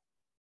chat.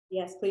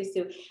 Yes, please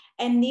do.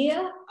 And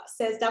Nia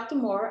says, Dr.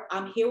 Moore,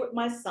 I'm here with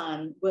my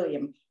son,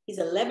 William. He's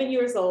 11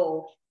 years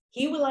old.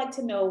 He would like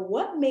to know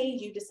what made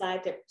you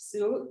decide to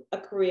pursue a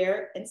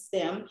career in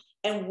STEM,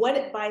 and what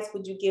advice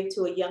would you give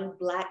to a young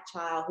Black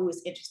child who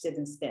is interested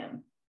in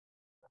STEM?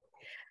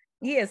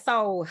 Yeah,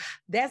 so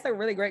that's a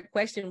really great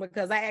question,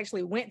 because I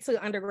actually went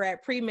to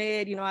undergrad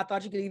pre-med. I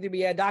thought you could either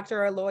be a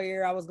doctor or a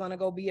lawyer. I was going to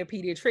go be a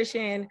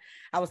pediatrician.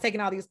 I was taking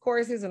all these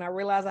courses and I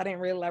realized I didn't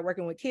really like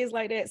working with kids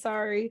like that,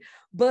 sorry.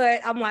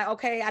 But I'm like,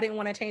 okay, I didn't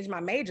want to change my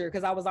major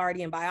because I was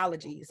already in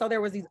biology. So there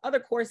was these other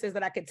courses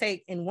that I could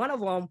take. And one of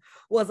them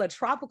was a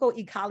tropical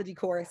ecology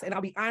course. And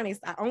I'll be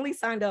honest, I only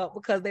signed up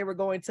because they were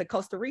going to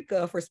Costa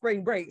Rica for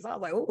spring break. So I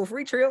was like, oh,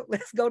 free trip,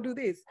 let's go do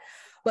this.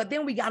 But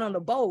then we got on the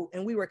boat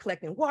and we were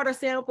collecting water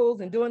samples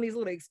and doing these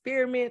little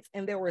experiments.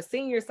 And there were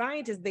senior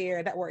scientists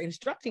there that were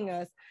instructing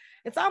us.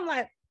 And so I'm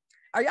like,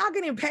 are y'all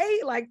getting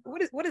paid? Like,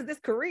 what is this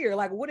career?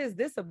 Like, what is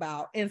this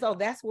about? And so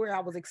that's where I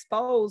was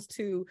exposed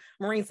to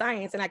marine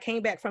science. And I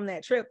came back from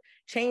that trip,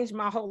 changed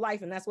my whole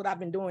life. And that's what I've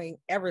been doing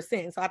ever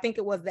since. So I think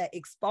it was that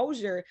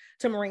exposure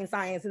to marine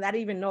science, and I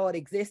didn't even know it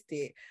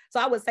existed. So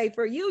I would say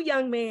for you,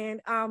 young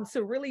man,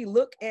 to really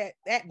look at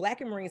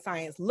Black and Marine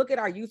Science, look at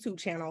our YouTube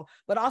channel,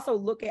 but also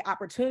look at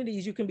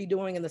opportunities you can be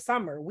doing in the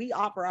summer. We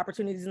offer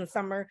opportunities in the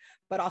summer,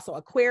 but also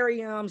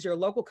aquariums, your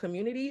local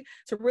community,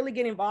 to really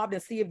get involved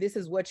and see if this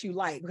is what you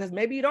like. Because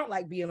maybe you don't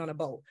like being on a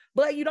boat,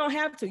 but you don't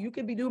have to. You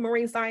can be doing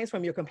marine science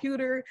from your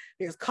computer.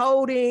 There's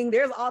coding.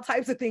 There's all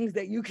types of things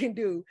that you can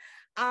do.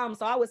 So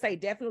I would say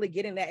definitely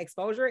getting that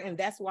exposure. And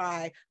that's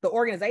why the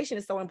organization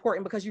is so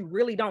important, because you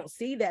really don't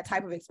see that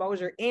type of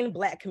exposure in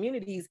Black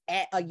communities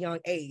at a young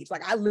age.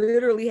 Like, I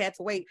literally had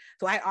to wait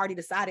till I already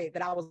decided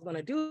that I was going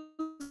to do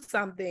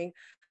something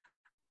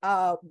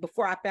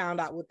before I found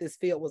out what this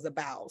field was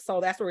about. So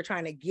that's where we're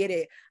trying to get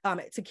it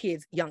to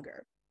kids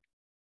younger.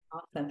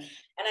 Awesome. And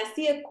I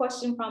see a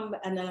question from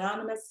an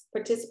anonymous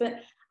participant.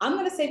 I'm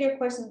going to save your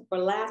question for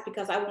last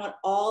because I want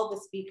all the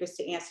speakers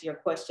to answer your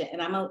question.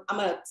 And I'm going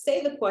to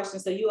say the question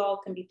so you all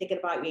can be thinking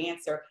about your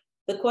answer.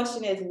 The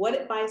question is, what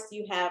advice do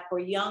you have for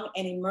young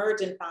and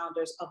emerging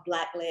founders of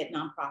Black-led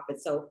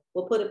nonprofits? So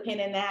we'll put a pin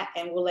in that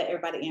and we'll let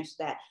everybody answer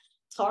that.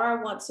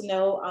 Tara wants to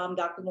know,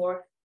 Dr.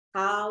 Moore,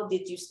 how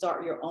did you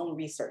start your own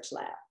research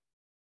lab?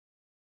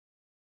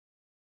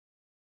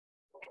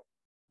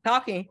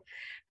 Talking.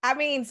 I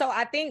mean, so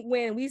I think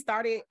when we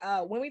started,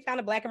 when we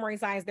founded Black and Marine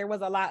Science, there was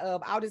a lot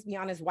of, I'll just be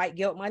honest, white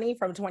guilt money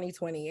from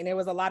 2020. And there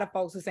was a lot of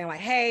folks who saying like,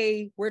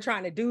 hey, we're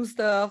trying to do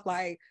stuff.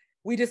 Like,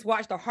 we just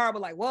watched a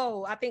horrible, like,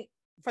 whoa. I think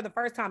for the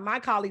first time, my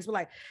colleagues were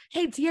like,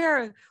 hey,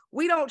 Tiara,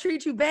 we don't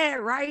treat you bad,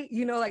 right?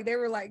 You know, like they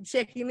were like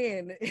checking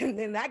in. And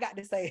then I got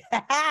to say,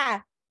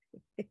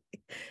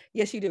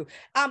 yes, you do.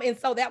 And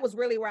so that was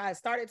really where I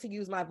started to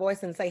use my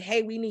voice and say,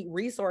 hey, we need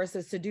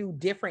resources to do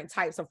different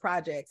types of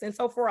projects. And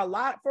so for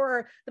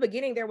the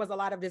beginning, there was a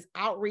lot of this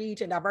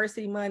outreach and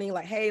diversity money,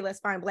 like, hey, let's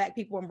find Black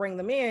people and bring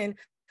them in.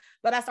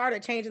 But I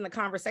started changing the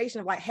conversation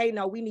of like, hey,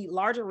 no, we need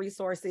larger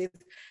resources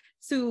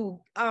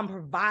to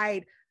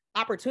provide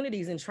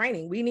opportunities and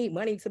training. We need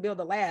money to build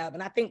a lab.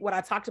 And I think what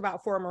I talked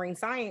about for marine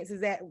science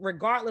is that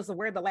regardless of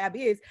where the lab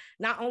is,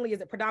 not only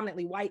is it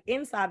predominantly white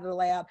inside of the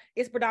lab,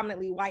 it's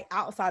predominantly white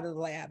outside of the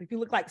lab. If you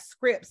look like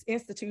Scripps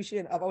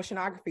Institution of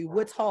Oceanography,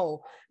 Woods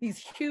Hole, these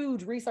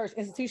huge research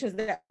institutions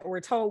that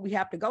we're told we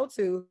have to go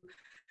to.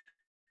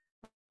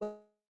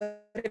 But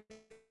if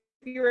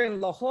you're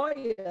in La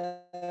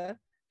Jolla,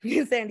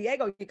 in San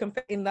Diego, you can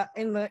fit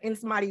in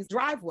somebody's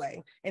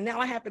driveway. And now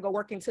I have to go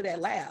work into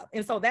that lab.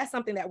 And so that's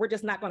something that we're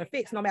just not going to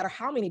fix, no matter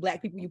how many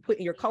Black people you put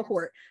in your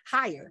cohort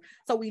hire.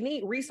 So we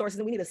need resources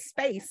and we need a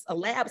space, a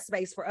lab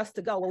space for us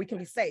to go where we can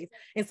be safe.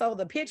 And so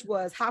the pitch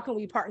was, how can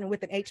we partner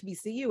with an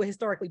HBCU, a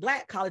historically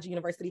Black college or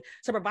university,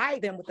 to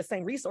provide them with the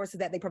same resources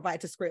that they provide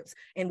to Scripps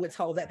and Woods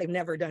Hole that they've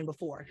never done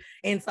before.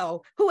 And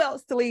so who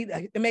else to lead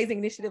an amazing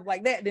initiative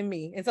like that than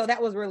me? And so that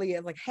was really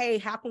it, like, hey,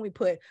 how can we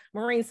put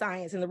marine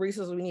science and the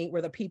resources we need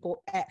where the people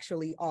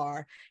actually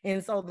are?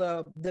 And so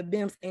the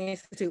BIMS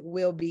Institute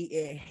will be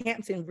in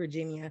Hampton,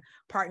 Virginia,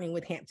 partnering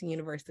with Hampton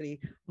University,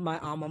 my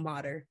alma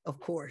mater, of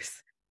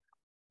course.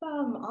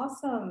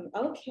 Awesome.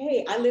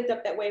 Okay. I lived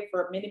up that way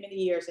for many, many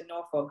years in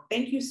Norfolk.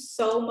 Thank you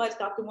so much,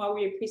 Dr. Moore.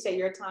 We appreciate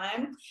your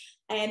time.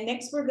 And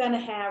next we're going to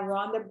have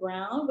Rhonda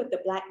Brown with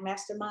the Black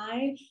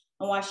Mastermind.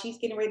 And while she's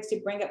getting ready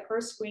to bring up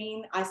her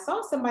screen, I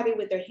saw somebody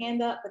with their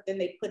hand up, but then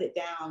they put it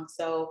down.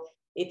 So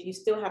if you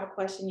still have a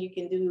question, you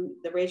can do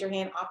the raise your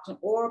hand option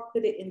or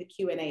put it in the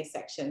Q&A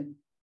section.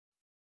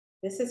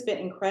 This has been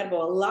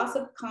incredible. Lots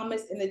of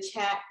comments in the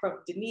chat from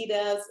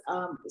Denita's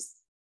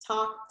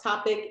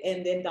topic,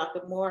 and then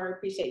Dr. Moore.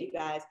 Appreciate you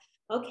guys.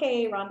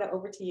 Okay, Rhonda,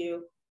 over to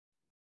you.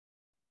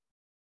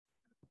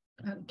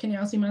 Can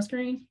y'all see my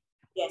screen?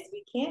 Yes,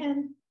 we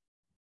can.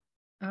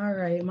 All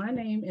right, my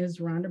name is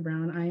Rhonda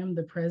Brown. I am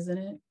the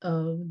president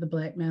of the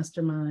Black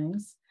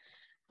Masterminds.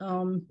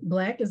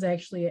 B.L.A.C.K is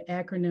actually an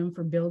acronym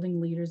for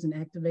Building Leaders and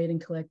Activating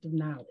Collective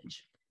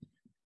Knowledge.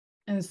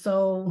 And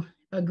so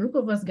a group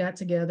of us got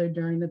together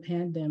during the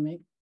pandemic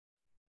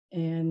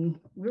and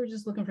we were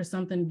just looking for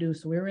something to do.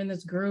 So we were in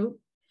this group,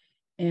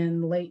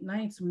 and late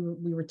nights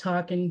we were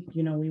talking,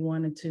 you know, we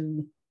wanted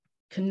to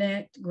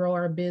connect, grow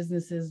our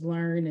businesses,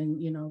 learn, and,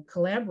 you know,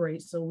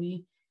 collaborate. So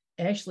we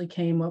actually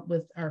came up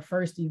with our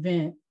first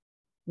event,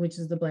 which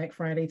is the Black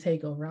Friday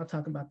Takeover. I'll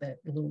talk about that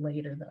a little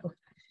later though.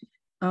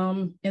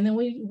 And then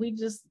we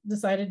just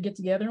decided to get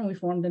together and we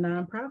formed a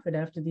nonprofit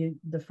after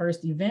the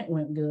first event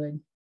went good.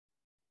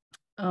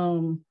 Let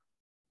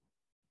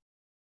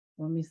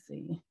me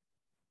see.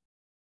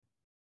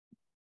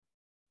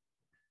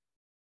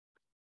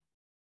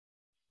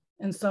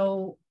 And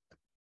so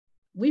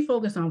we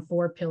focus on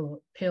four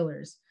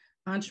pillars: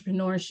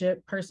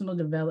 entrepreneurship, personal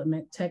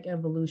development, tech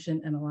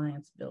evolution, and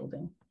alliance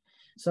building.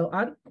 So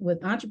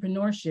with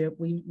entrepreneurship,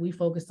 we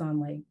focus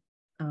on like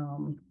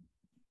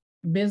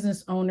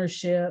business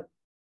ownership,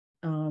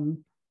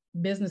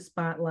 business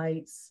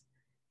spotlights,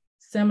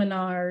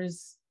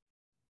 seminars,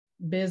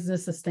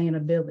 business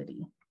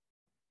sustainability.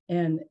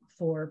 And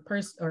for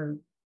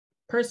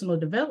personal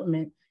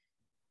development,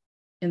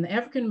 in the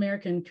African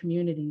American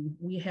community,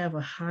 we have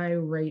a high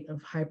rate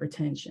of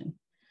hypertension.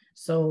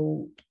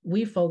 So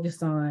we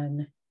focus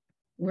on,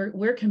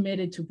 we're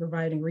committed to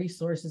providing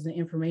resources and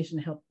information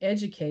to help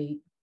educate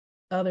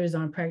others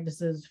on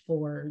practices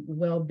for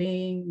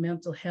well-being,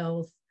 mental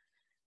health,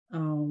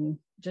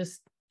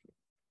 just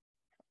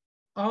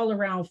all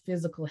around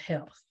physical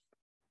health.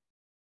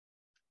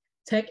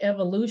 Tech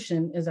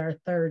evolution is our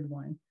third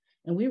one.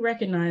 And we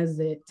recognize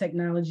that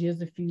technology is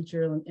the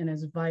future and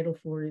is vital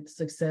for its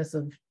success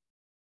of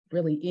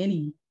really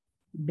any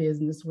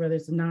business, whether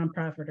it's a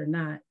nonprofit or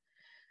not.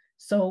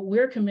 So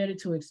we're committed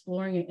to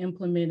exploring and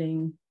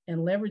implementing and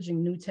leveraging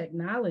new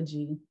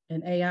technology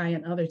and AI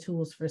and other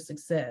tools for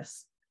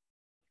success.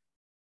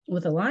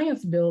 With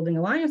alliance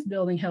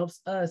building helps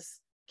us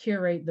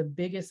curate the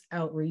biggest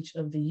outreach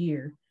of the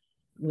year,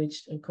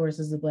 which of course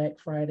is the Black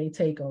Friday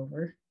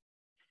takeover.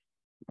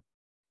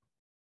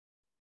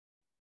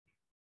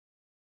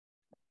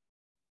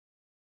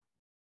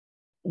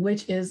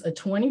 Which is a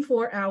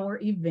 24-hour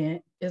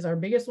event, is our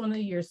biggest one of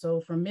the year. So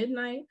from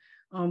midnight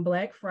on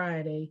Black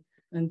Friday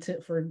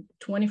until for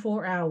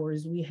 24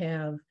 hours, we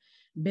have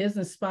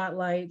business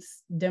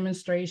spotlights,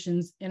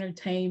 demonstrations,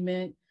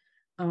 entertainment,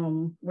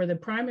 where the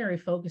primary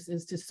focus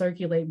is to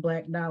circulate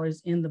Black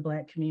dollars in the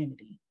Black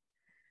community.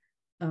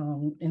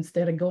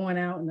 Instead of going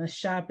out and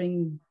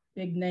shopping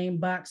big name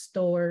box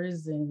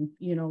stores and,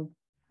 you know,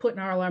 putting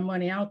all our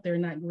money out there,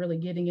 not really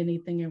getting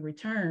anything in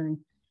return,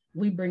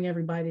 we bring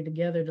everybody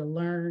together to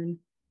learn,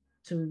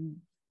 to,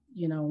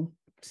 you know,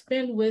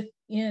 spend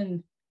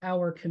within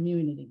our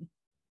community.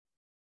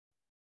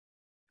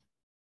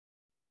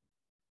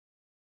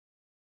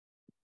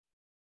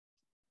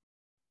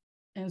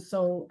 And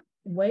so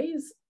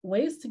ways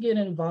to get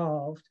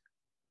involved,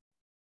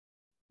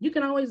 you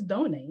can always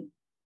donate.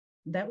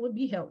 That would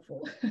be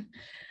helpful.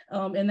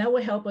 And that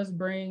would help us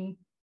bring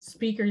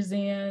speakers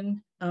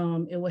in.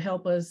 It will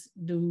help us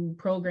do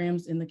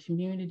programs in the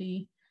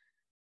community.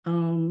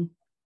 And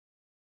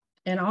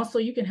also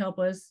you can help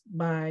us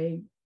by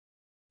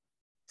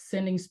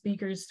sending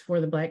speakers for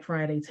the Black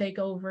Friday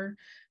takeover,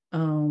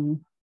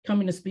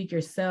 coming to speak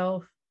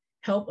yourself,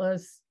 help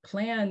us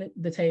plan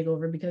the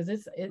takeover,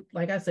 because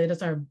like I said,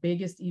 it's our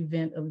biggest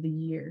event of the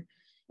year.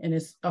 And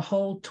it's a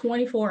whole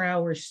 24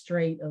 hours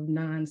straight of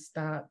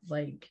nonstop,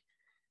 like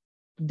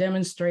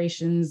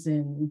demonstrations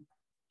and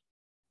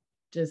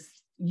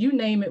just, you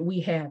name it,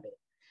 we have it.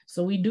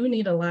 So we do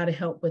need a lot of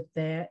help with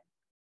that.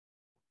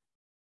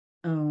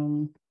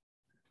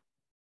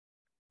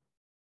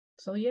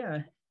 So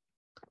yeah,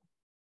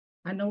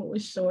 I know it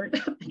was short.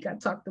 I think I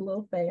talked a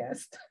little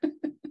fast.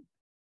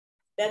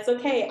 That's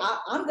okay.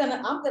 I'm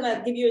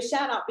gonna give you a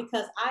shout out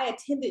because I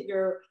attended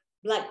your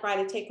Black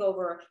Friday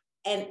takeover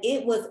and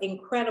it was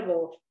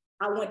incredible.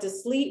 I went to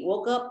sleep,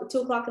 woke up at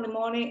 2 o'clock in the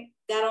morning,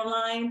 got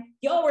online.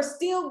 Y'all were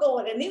still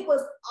going, and it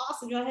was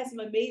awesome. Y'all had some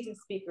amazing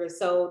speakers.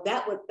 So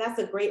that's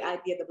a great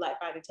idea, the Black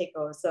Friday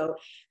takeover. So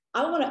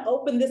I want to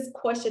open this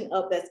question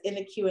up that's in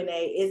the Q&A.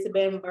 It's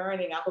been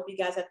burning. I hope you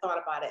guys have thought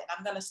about it. And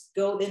I'm going to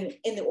go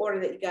in the order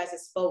that you guys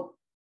have spoke.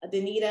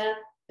 Denita,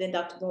 then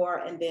Dr.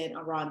 Moore, and then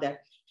Rhonda.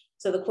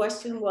 So the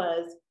question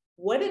was,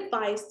 what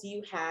advice do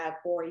you have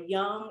for a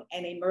young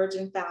and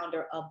emerging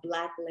founder of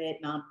Black-led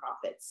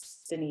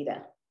nonprofits?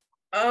 Denita.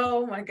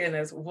 Oh my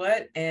goodness,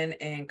 what an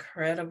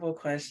incredible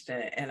question.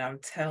 And I'm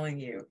telling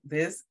you,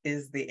 this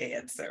is the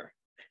answer.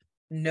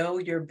 Know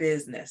your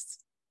business.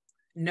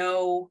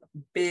 Know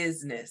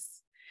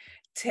business.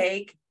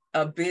 Take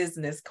a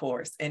business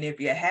course. And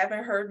if you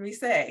haven't heard me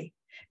say,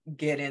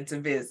 get into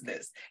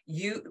business.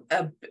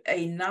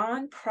 A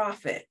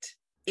nonprofit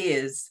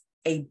is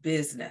a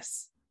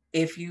business.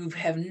 If you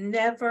don't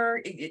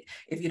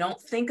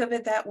think of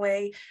it that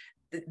way,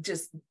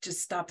 just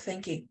stop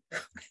thinking.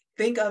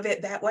 Think of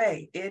it that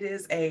way. It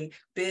is a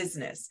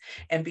business.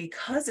 And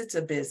because it's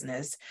a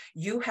business,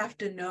 you have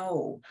to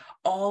know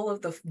all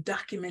of the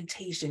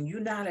documentation.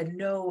 You gotta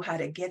know how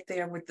to get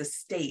there with the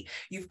state.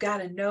 You've got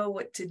to know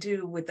what to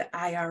do with the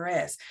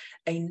IRS.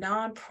 A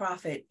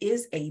nonprofit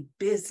is a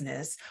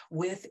business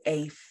with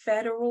a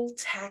federal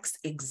tax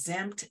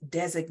exempt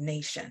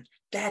designation.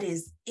 That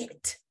is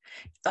it.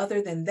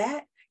 Other than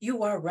that,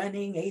 you are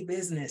running a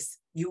business.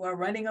 You are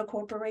running a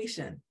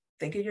corporation.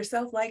 Think of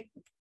yourself like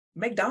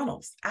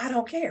McDonald's. I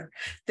don't care.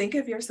 Think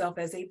of yourself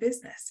as a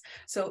business.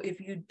 So if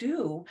you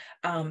do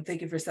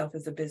think of yourself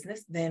as a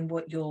business, then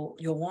what you'll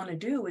want to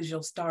do is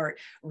you'll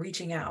start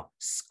reaching out.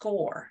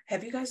 SCORE.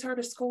 Have you guys heard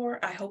of SCORE?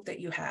 I hope that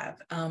you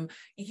have.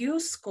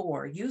 Use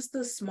SCORE. Use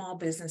the Small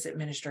Business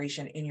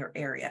Administration in your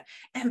area.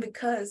 And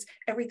because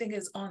everything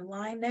is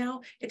online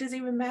now, it doesn't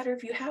even matter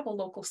if you have a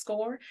local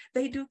SCORE.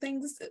 They do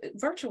things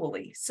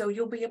virtually. So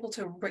you'll be able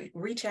to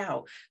reach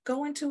out.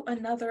 Go into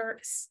another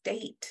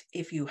state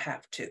if you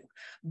have to.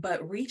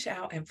 But reach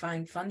out and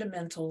find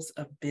fundamentals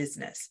of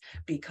business,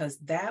 because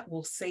that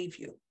will save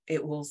you.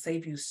 It will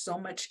save you so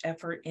much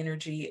effort,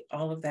 energy,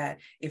 all of that,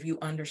 if you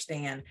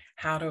understand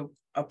how to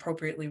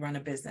appropriately run a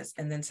business.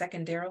 And then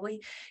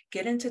secondarily,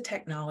 get into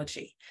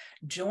technology.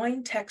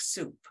 Join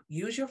TechSoup.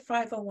 Use your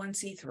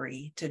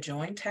 501c3 to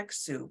join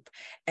TechSoup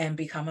and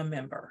become a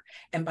member.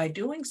 And by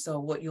doing so,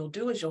 what you'll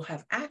do is you'll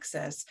have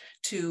access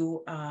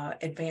to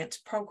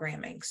advanced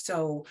programming.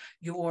 So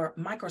your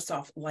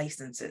Microsoft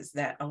licenses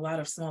that a lot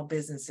of small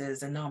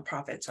businesses and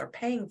nonprofits are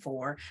paying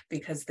for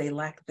because they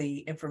lack the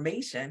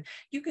information,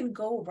 you can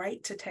go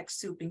right to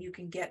TechSoup and you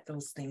can get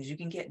those things. You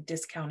can get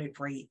discounted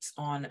rates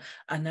on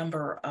a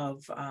number of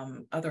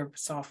other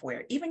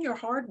software, even your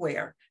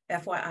hardware.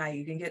 FYI,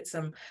 you can get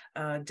some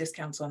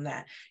discounts on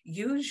that.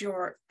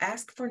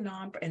 Ask for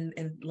nonprofit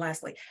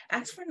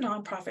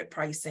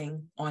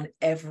pricing on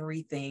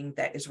everything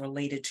that is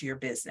related to your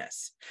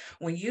business.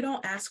 When you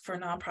don't ask for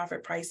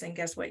nonprofit pricing,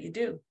 guess what you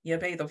do? You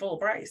pay the full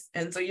price.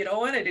 And so you don't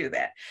want to do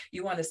that.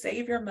 You want to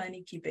save your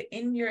money, keep it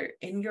in your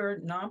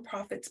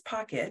nonprofit's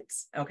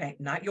pockets, okay,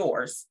 not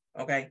yours,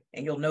 okay?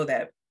 And you'll know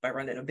that by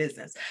running a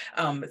business.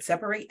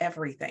 Separate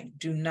everything.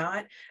 Do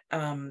not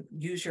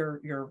use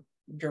your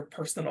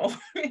personal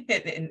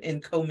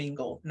and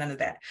commingle, none of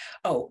that.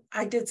 Oh,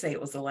 I did say it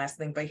was the last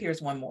thing, but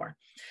here's one more.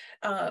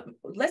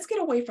 Let's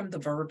get away from the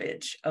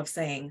verbiage of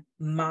saying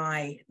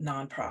my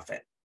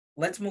nonprofit.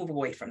 Let's move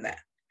away from that,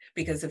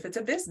 because if it's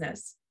a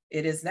business,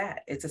 it is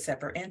that it's a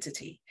separate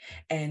entity,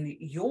 and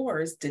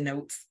yours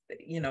denotes,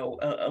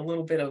 a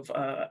little bit of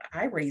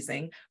eye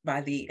raising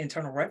by the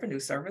Internal Revenue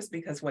Service,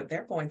 because what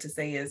they're going to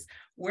say is,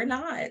 we're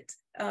not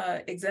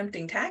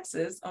exempting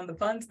taxes on the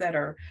funds that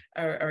are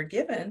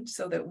given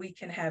so that we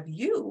can have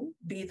you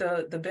be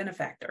the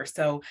benefactor.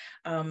 So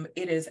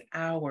it is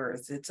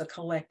ours. It's a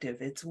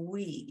collective. It's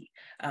we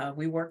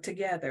work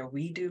together.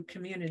 We do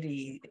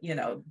community,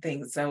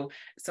 things. So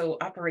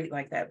operate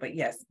like that. But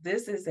yes,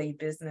 this is a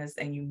business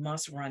and you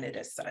must run it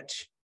as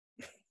such.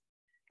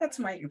 That's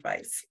my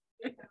advice.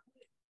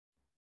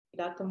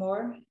 Dr.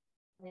 Moore?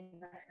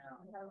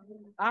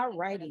 All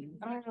righty.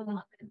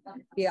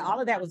 Yeah,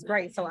 all of that was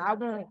great. So I'll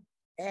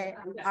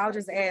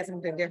just add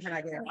something different,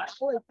 I guess. I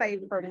would say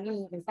for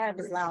me, and sorry if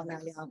it's loud now,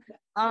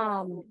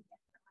 y'all.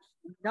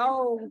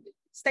 No,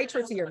 stay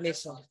true to your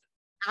mission.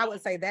 I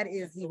would say that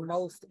is the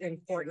most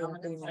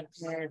important thing as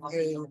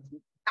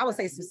I would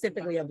say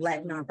specifically a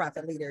Black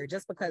nonprofit leader,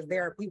 just because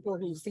there are people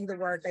who see the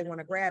work, they want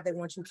to grab, they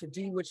want you to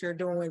do what you're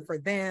doing for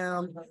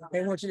them.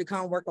 They want you to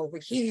come work over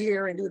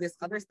here and do this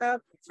other stuff.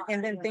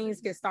 And then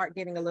things can start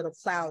getting a little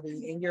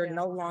cloudy and you're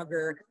no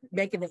longer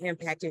making the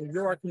impact in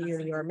your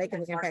community or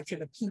making the impact to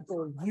the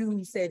people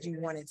you said you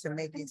wanted to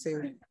make it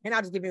to. And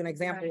I'll just give you an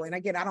example. And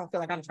again, I don't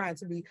feel like I'm trying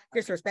to be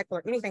disrespectful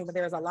or anything, but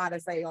there's a lot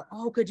of say,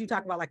 oh, could you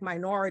talk about like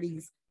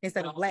minorities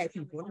instead of Black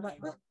people? And I'm like,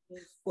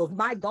 well, if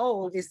my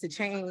goal is to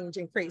change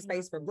and create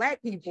space for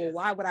Black people,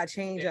 why would I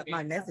change up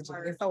my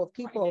messaging? And so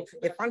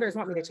if funders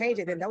want me to change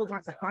it, then those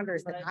aren't the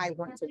funders that I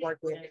want to work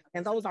with.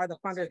 And those are the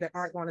funders that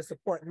aren't going to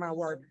support my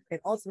work and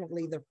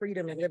ultimately the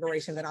freedom and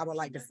liberation that I would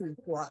like to see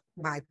for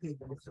my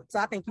people. So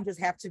I think you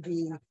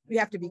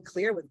have to be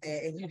clear with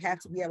that, and you have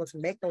to be able to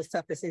make those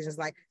tough decisions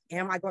like,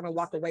 am I going to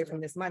walk away from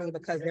this money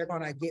because they're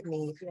going to get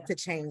me to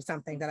change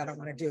something that I don't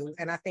want to do?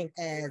 And I think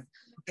as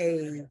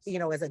a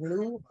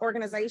new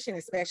organization,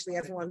 especially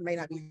as one may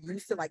not be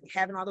used to like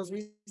having all those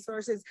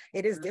resources,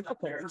 it is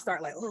difficult. You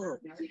start like, oh,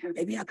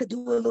 maybe I could do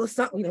a little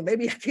something,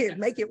 maybe I could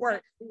make it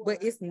work,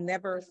 but it's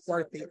never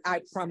worth it.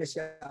 I promise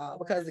y'all,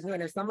 because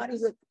again, if somebody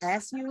would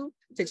ask you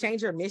to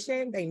change your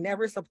mission, they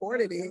never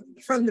supported it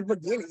from the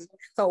beginning.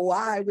 So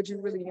why would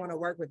you really want to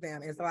work with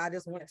them? And so I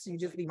just want to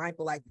just be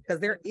mindful, like, because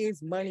there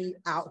is money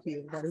out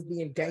here that is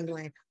being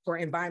dangling for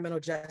environmental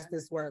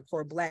justice work,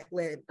 for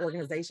Black-led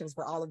organizations,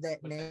 for all of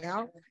that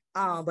now.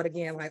 But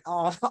again, like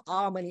all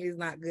money is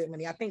not good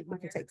money. I think we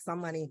can take some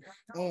money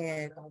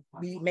and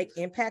make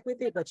impact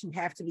with it, but you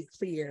have to be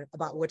clear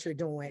about what you're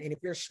doing. And if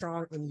you're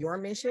strong in your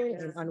mission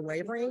and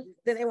unwavering,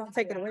 then they won't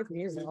take it away from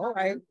you. So, all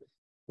right,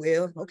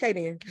 well, okay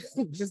then,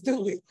 just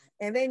do it.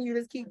 And then you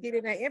just keep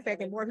getting that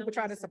impact, and more people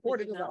try to support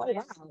it. It's like, oh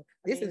wow,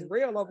 this is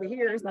real over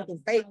here. There's nothing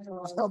fake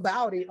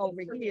about it over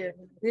here.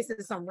 This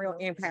is some real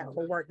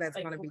impactful work that's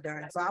going to be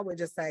done. So I would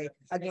just say,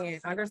 again,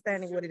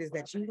 understanding what it is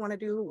that you want to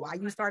do, why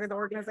you started the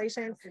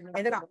organization.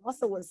 And then I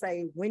also would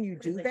say, when you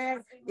do that,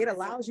 it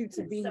allows you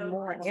to be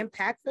more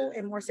impactful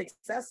and more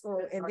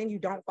successful. And then you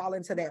don't fall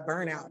into that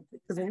burnout.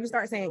 Because when you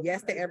start saying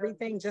yes to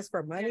everything just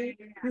for money,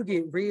 you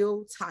get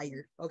real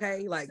tired,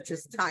 okay? Like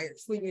just tired,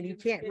 sleeping. You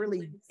can't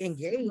really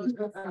engage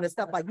in the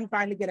stuff like you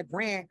finally get a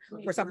grant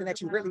for something that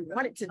you really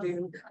wanted to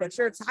do, but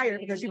you're tired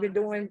because you've been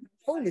doing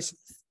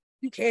foolishness.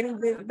 You can't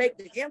even make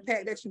the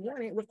impact that you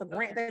wanted with the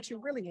grant that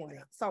you really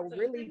wanted. So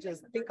really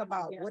just think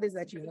about what is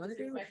that you want to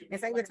do and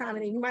take the time.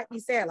 And then you might be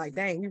sad, like,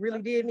 dang, we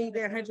really did need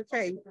that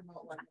 100K.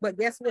 But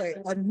guess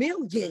what? $1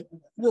 million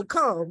will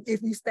come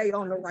if you stay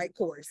on the right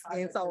course.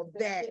 And so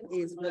that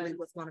is really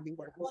what's going to be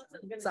worth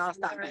it. So I'll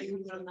stop there.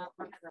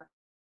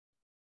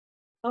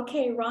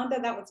 Okay,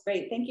 Rhonda, that was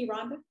great. Thank you,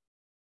 Rhonda.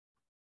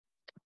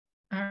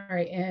 All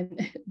right,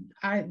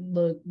 and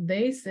look,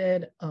 they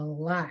said a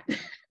lot.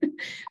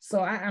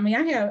 So I mean,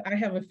 I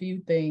have a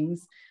few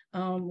things.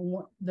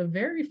 The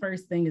very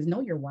first thing is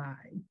know your why.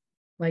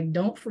 Like,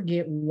 don't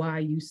forget why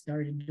you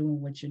started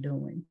doing what you're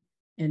doing,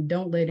 and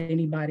don't let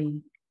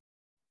anybody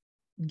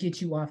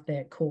get you off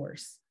that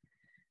course.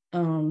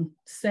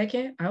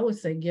 Second, I would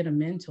say get a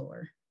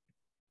mentor.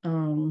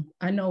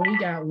 I know we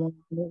got one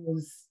that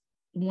was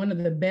one of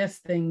the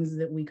best things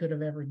that we could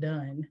have ever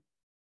done.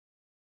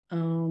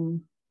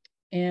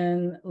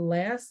 And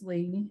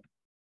lastly,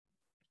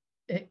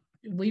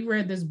 we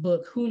read this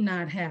book, Who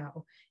Not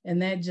How,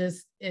 and that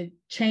just, it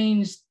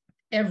changed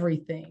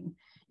everything.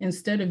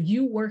 Instead of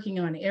you working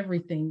on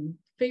everything,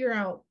 figure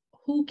out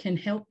who can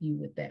help you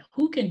with that,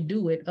 who can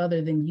do it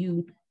other than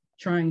you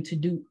trying to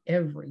do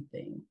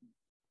everything.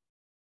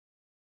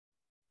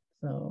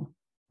 So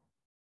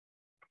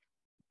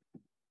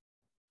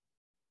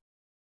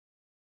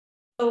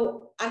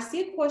I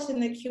see a question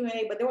in the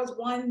Q&A, but there was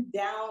one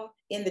down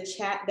in the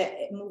chat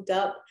that moved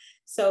up.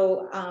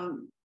 So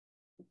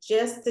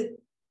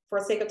for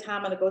sake of time,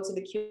 I'm gonna go to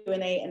the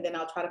Q&A and then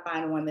I'll try to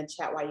find one in the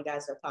chat while you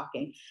guys are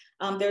talking.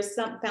 There's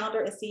some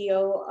founder and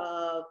CEO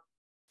of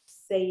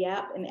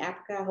CAAIRE in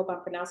Africa. I hope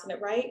I'm pronouncing it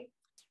right.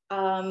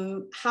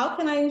 How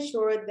can I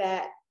ensure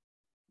that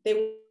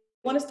they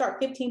want to start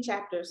 15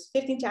 chapters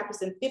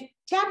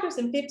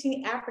in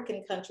 15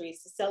 African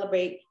countries to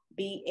celebrate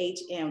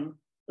BHM,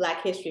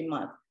 Black History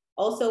Month?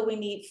 Also, we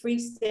need free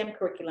STEM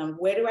curriculum.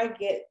 Where do I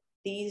get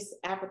these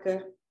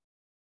Africa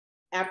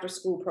after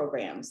school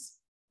programs?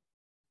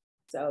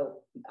 So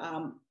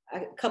a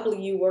couple of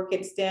you work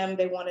in STEM.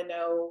 They want to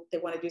know, they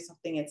want to do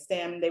something in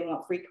STEM. They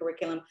want free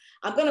curriculum.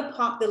 I'm going to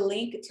pop the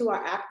link to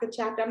our Africa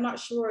chapter. I'm not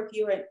sure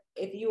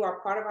if you are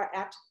part of our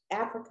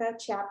Africa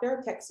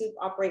chapter. TechSoup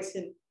operates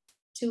in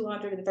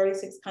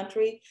 236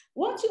 countries.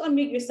 Why don't you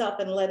unmute yourself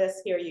and let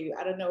us hear you?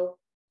 I don't know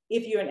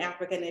if you're an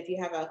African, if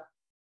you have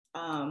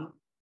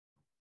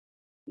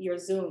your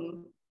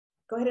Zoom.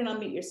 Go ahead and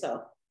unmute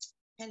yourself.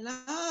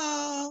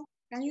 Hello,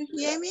 can you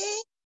hear me?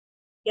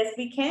 Yes,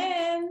 we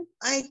can.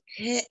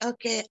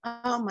 Okay.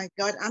 Oh my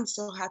God, I'm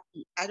so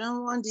happy. I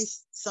don't want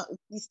this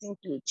thing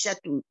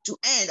to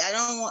end.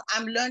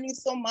 I'm learning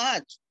so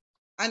much.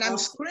 And I'm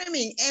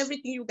screaming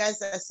everything you guys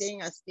are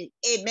saying. I say,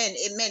 amen,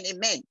 amen,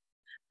 amen.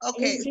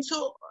 Okay,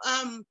 so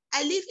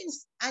I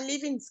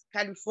live in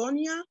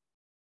California,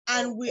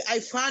 and I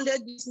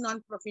founded this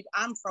nonprofit.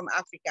 I'm from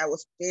Africa. I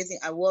was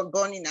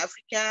born in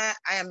Africa.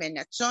 I am an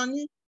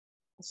attorney.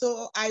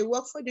 So I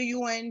worked for the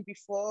UN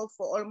before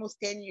for almost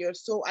 10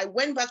 years. So I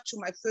went back to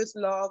my first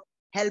love,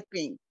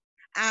 helping.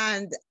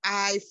 And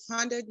I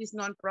founded this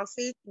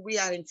nonprofit. We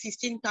are in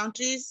 15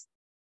 countries.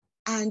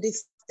 And the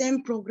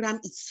STEM program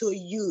is so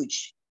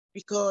huge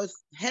because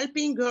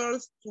helping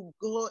girls to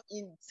go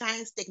in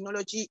science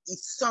technology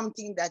is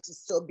something that is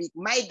so big.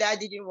 My dad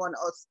didn't want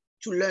us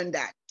to learn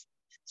that.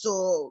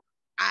 So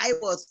I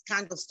was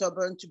kind of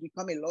stubborn to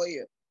become a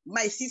lawyer.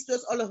 My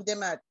sisters, all of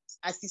them are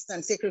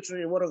assistant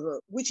secretary,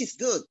 whatever, which is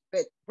good.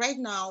 But right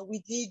now,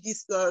 we need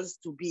these girls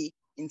to be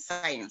in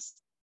science.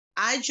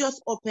 I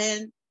just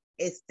opened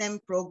a STEM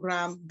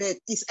program, but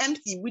it's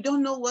empty. We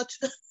don't know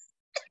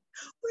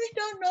we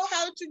don't know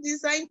how to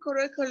design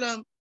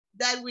curriculum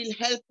that will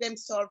help them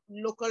solve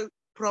local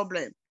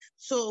problems.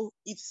 So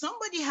if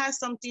somebody has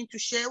something to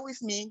share with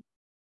me,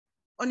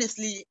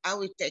 honestly, I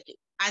will take it.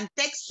 And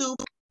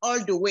TechSoup all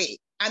the way.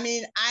 I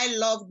mean, I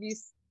love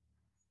this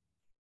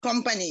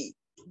company.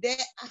 They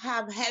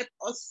have helped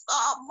us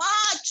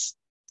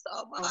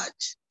so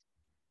much.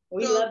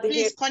 We love to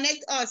please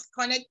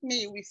connect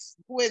me with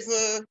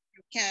whoever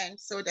you can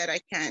so that I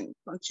can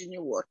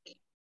continue working.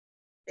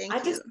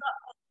 Thank you.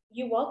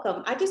 You're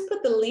welcome. I just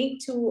put the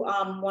link to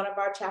one of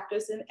our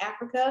chapters in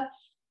Africa,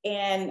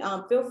 and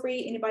feel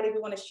free, anybody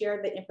who want to share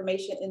the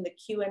information in the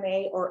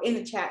Q&A or in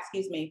the chat,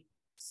 excuse me.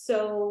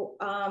 So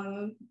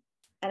an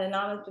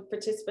anonymous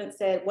participant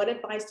said, what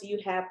advice do you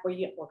have for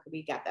you? Well,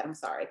 we got that, I'm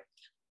sorry.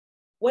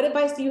 What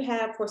advice do you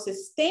have for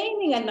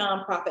sustaining a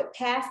nonprofit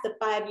past the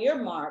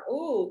 5-year mark?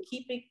 Ooh,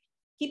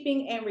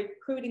 keeping and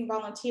recruiting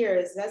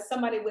volunteers. That's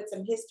somebody with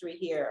some history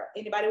here.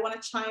 Anybody want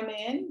to chime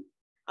in?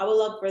 I would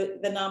love for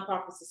the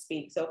nonprofits to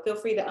speak. So feel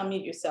free to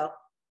unmute yourself.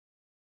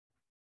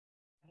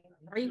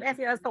 Are you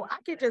asking us? So I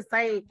could just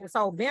say,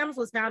 so BIMS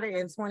was founded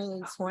in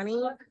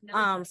 2020.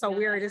 So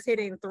we're just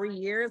hitting 3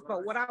 years.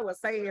 But what I would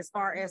say as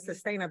far as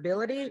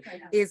sustainability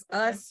is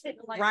us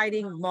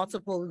writing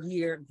multiple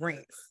year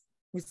grants.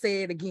 We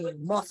say it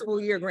again, multiple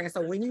year grants.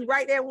 So when you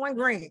write that one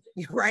grant,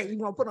 you're going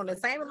to put on the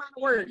same amount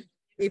of work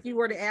if you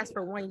were to ask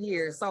for 1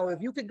 year. So if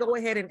you could go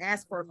ahead and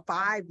ask for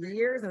 5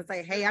 years and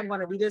say, hey, I'm going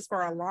to do this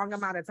for a long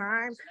amount of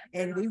time,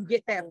 and you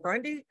get that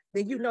funding,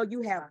 then you know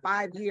you have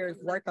 5 years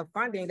worth of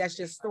funding that's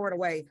just stored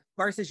away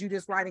versus you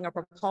just writing a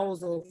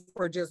proposal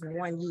for just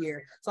 1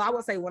 year. So I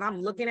would say when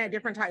I'm looking at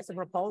different types of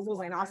proposals,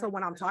 and also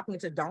when I'm talking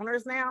to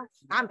donors now,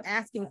 I'm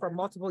asking for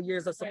multiple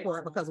years of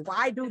support, because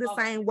why do the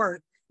same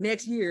work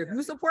next year. If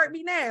you support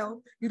me now,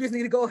 you just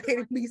need to go ahead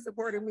and be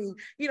supporting me,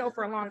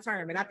 for a long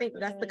term. And I think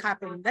that's the kind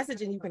of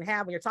messaging you can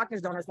have when you're talking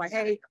to donors, like,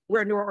 hey,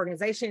 we're a newer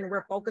organization,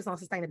 we're focused on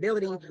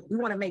sustainability. We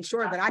want to make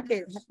sure that I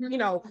can,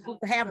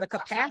 have the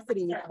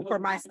capacity for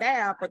my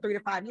staff for 3 to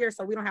 5 years,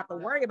 so we don't have to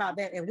worry about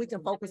that, and we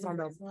can focus on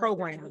the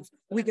programs.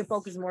 We can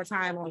focus more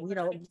time on,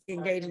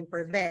 engaging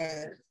for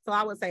that. So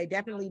I would say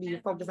definitely be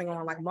focusing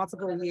on like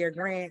multiple year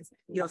grants,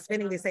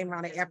 spending the same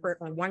amount of effort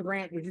on one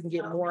grant where you can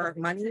get more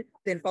money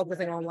than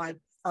focusing on like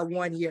a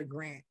 1 year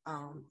grant.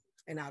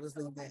 And I'll just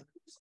leave that.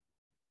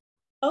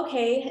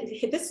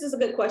 Okay, this is a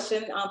good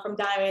question from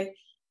Diamond.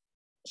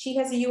 She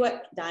has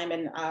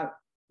Diamond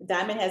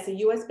has a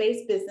US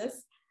based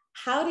business.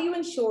 How do you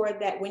ensure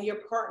that when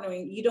you're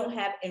partnering, you don't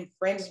have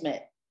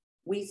infringement?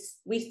 We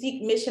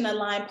seek mission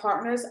aligned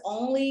partners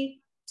only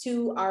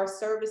to our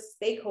service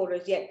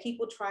stakeholders, yet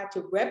people try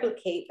to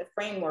replicate the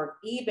framework,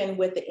 even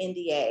with the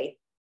NDA.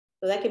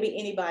 So that could be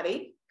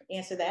anybody.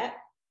 Answer that.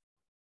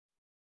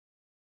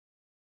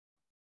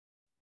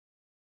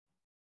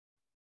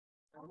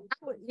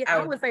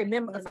 I would say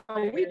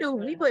so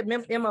we put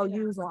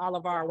MOUs on all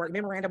of our work,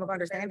 memorandum of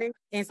understanding,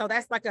 and so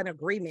that's like an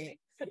agreement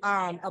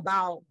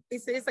about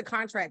it's a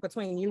contract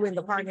between you and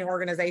the partner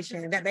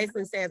organization that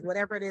basically says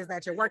whatever it is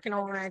that you're working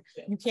on,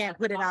 you can't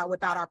put it out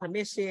without our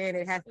permission.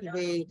 It has to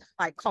be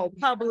like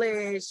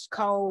co-published,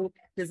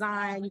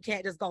 co-design. You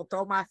can't just go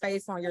throw my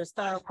face on your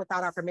stuff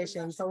without our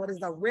permission. So it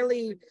is a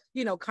really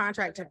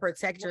contract to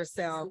protect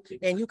yourself,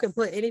 and you can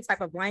put any type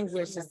of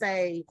language to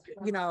say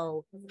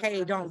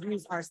hey, don't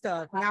use our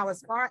stuff. Now,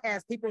 as far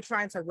as people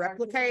trying to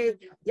replicate,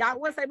 y'all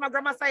would say, my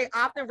grandma say,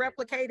 often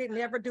replicated,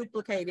 never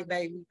duplicated,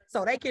 baby.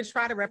 So they can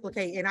try to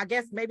replicate. And I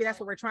guess maybe that's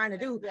what we're trying to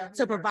do,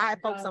 to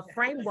provide folks a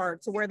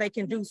framework to where they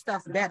can do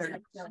stuff better.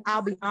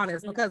 I'll be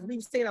honest, because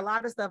we've seen a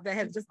lot of stuff that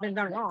has just been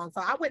done wrong.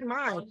 So I wouldn't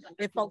mind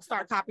if folks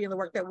start copying the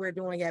work that we're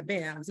doing at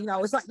BIMS.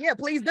 It's like, yeah,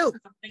 please do,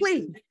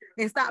 please,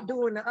 and stop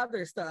doing the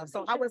other stuff.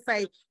 So I would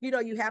say,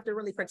 you have to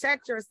really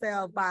protect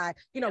yourself by,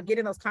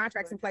 getting those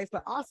contracts in place,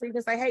 but also you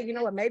can say, hey, you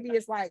know what, maybe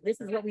it's like,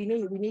 this is what we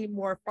need. We need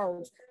more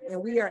folks,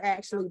 and we are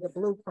actually the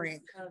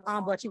blueprint.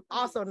 But you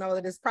also know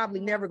that it's probably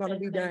never going to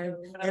be done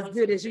as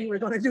good as you were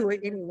going to do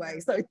it anyway.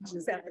 So you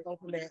just have to go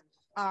from there.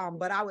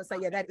 But I would say,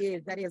 yeah,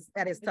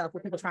 that is tough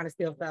with people trying to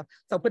steal stuff.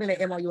 So putting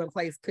an MOU in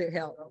place could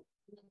help.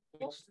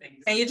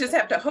 And you just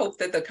have to hope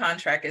that the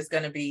contract is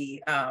going to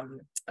be,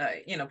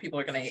 people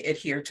are going to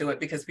adhere to it,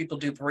 because people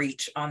do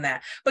breach on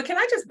that. But can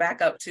I just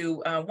back up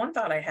to one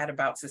thought I had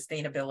about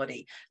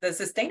sustainability? The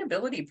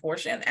sustainability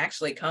portion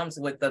actually comes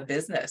with the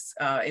business.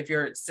 If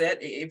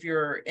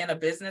you're in a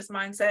business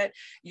mindset,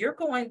 you're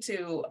going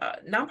to,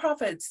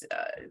 nonprofits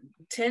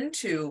tend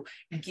to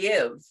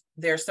give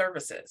their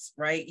services,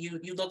 right?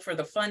 You look for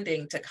the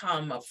funding to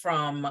come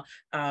from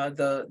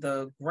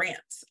the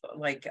grants,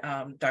 like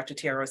Dr.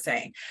 Tiara was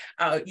saying.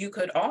 You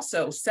could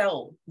also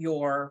sell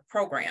your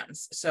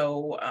programs.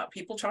 So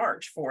people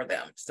charge for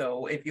them.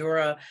 So if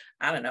you're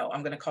I'm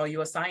going to call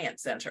you a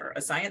science center.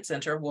 A science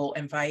center will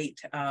invite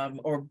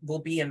or will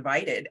be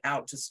invited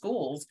out to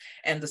schools,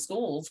 and the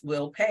schools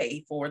will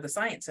pay for the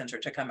science center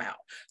to come out.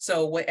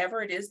 So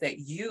whatever it is that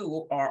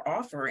you are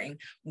offering,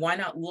 why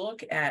not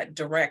look at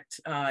direct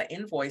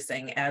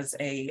invoicing as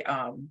a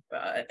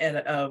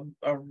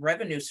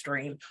revenue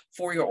stream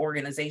for your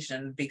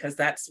organization, because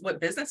that's what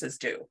businesses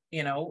do.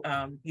 You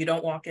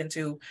don't walk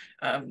into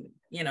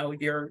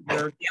your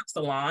nail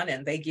salon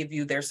and they give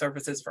you their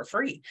services for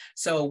free.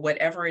 So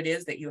whatever it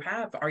is that you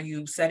have, are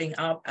you setting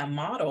up a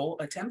model,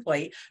 a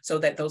template, so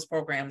that those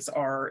programs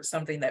are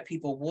something that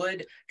people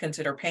would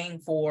consider paying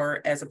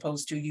for, as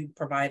opposed to you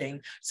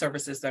providing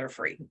services that are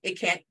free? It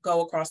can't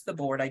go across the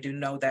board. I do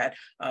know that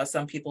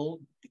some people,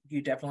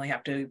 you definitely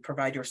have to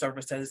provide your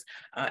services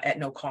at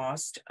no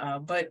cost,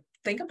 but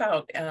think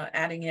about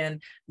adding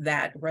in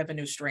that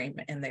revenue stream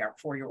in there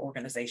for your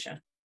organization.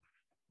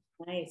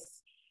 Nice.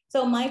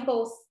 So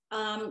Michael,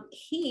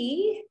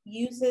 he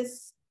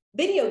uses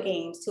video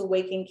games to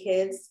awaken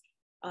kids.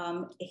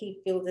 He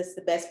feels it's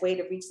the best way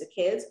to reach the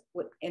kids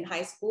in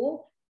high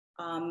school,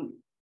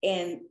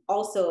 and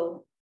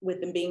also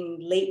with them being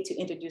late to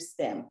introduce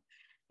them.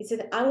 He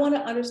said, I want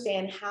to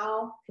understand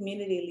how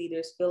community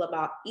leaders feel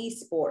about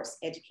esports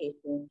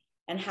education,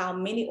 and how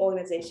many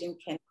organizations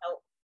can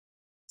help,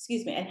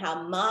 and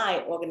how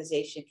my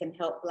organization can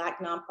help Black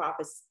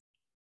nonprofits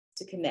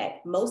to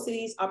connect. Most of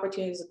these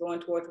opportunities are going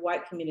towards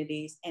white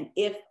communities. And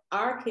if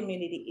our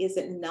community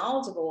isn't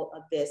knowledgeable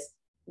of this,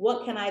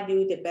 what can I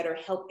do to better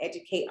help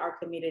educate our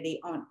community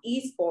on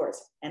esports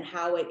and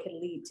how it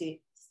can lead to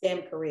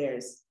STEM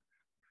careers?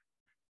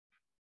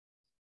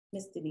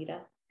 Ms. Denita.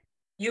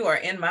 You are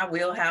in my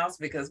wheelhouse,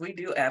 because we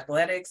do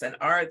athletics and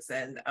arts,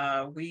 and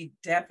we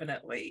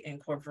definitely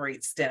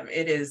incorporate STEM.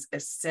 It is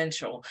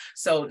essential.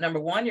 So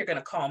number one, you're going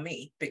to call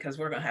me, because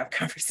we're going to have a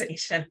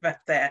conversation about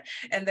that.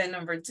 And then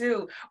number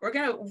two,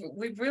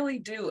 we really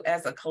do,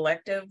 as a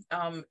collective,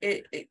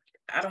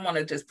 I don't want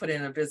to just put it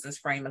in a business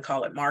frame and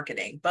call it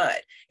marketing,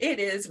 but it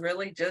is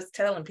really just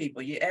telling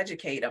people, you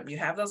educate them, you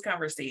have those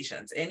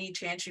conversations, any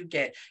chance you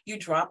get, you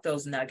drop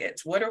those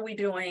nuggets. What are we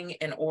doing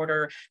in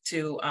order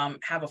to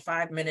have a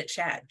 5-minute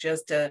chat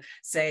just to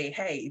say,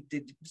 hey,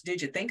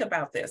 did you think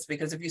about this?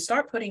 Because if you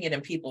start putting it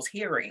in people's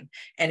hearing,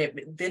 and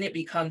then it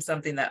becomes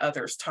something that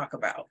others talk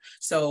about.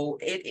 So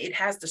it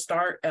has to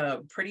start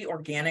pretty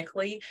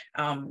organically.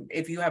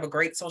 If you have a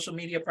great social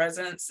media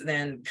presence,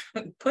 then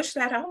push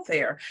that out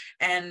there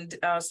and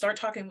start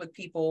talking with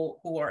people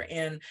who are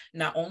in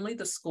not only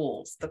the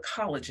schools, the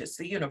colleges,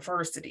 the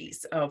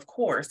universities, of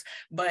course,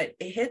 but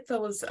hit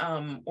those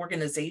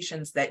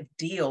organizations that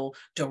deal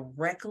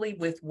directly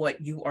with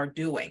what you are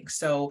doing.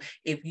 So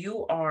if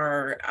you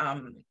are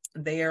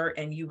there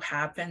and you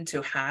happen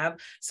to have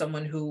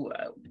someone who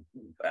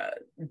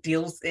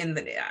deals in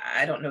the,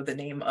 I don't know the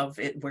name of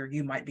it where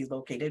you might be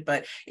located,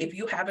 but if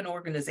you have an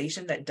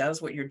organization that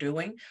does what you're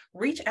doing,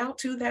 reach out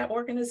to that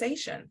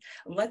organization.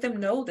 Let them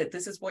know that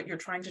this is what you're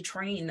trying to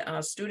train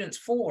students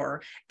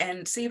for,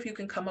 and see if you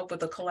can come up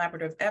with a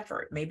collaborative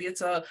effort. Maybe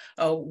it's a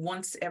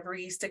once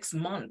every 6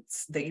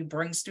 months that you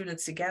bring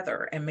students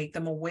together and make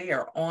them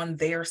aware on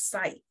their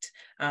site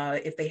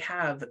if they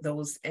have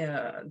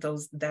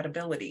that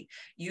ability.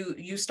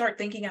 You start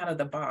thinking out of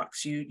the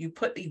box. You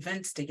put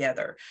events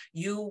together.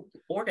 You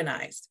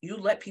organize. You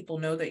let people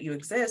know that you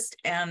exist,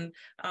 and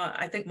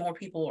I think more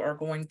people are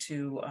going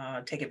to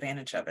take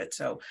advantage of it.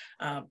 So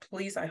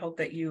please, I hope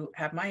that you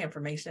have my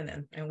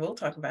information, and we'll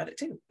talk about it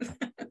too.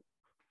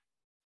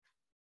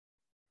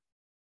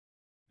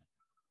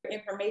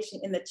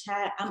 Information in the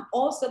chat. I'm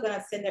also going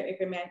to send their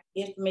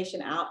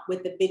information out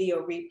with the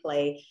video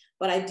replay,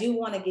 but I do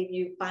want to give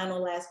you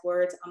final last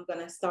words. I'm going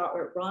to start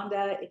with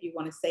Rhonda. If you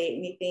want to say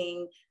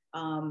anything,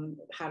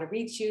 how to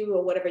reach you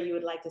or whatever you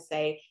would like to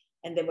say,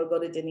 and then we'll go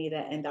to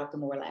Denita and Dr.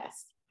 Moore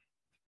last.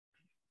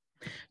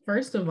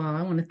 First of all,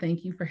 I want to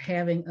thank you for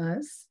having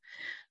us.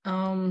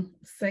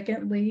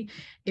 Secondly,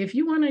 if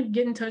you want to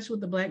get in touch with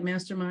the Black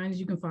Masterminds,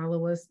 you can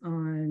follow us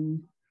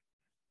on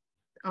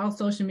all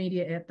social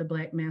media at the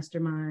Black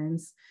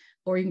Masterminds,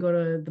 or you can go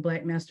to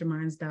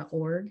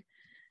theblackmasterminds.org.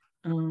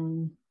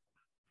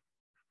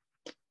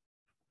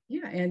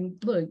 Yeah,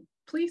 and look,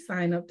 please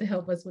sign up to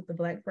help us with the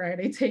Black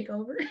Friday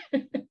takeover.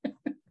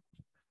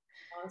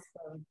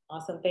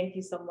 Awesome. Thank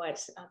you so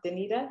much.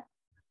 Denita?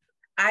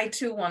 I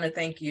too want to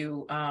thank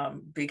you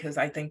because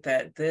I think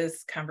that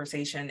this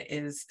conversation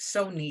is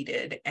so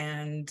needed,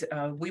 and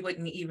we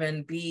wouldn't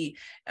even be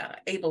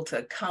able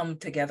to come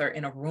together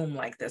in a room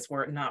like this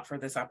were it not for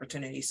this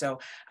opportunity. So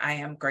I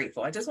am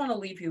grateful. I just want to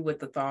leave you with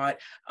the thought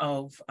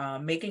of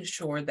making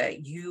sure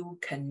that you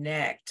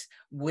connect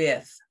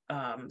with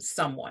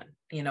someone,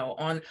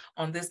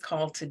 on this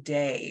call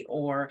today,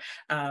 or,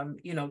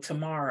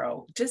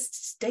 tomorrow.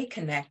 Just stay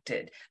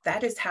connected.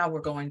 That is how we're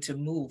going to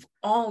move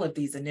all of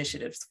these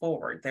initiatives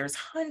forward. There's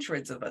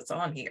hundreds of us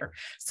on here.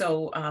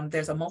 So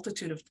there's a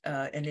multitude of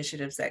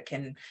initiatives that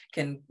can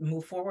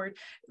move forward.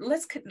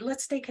 Let's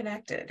stay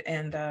connected.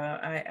 And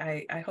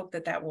I hope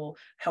that will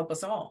help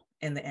us all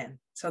in the end.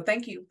 So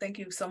thank you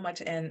so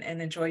much, and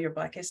enjoy your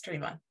Black History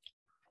Month.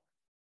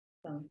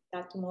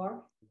 Dr.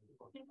 Moore?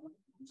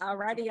 All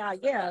righty, y'all.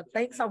 Yeah,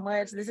 thanks so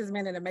much. This has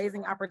been an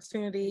amazing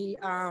opportunity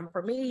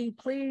for me.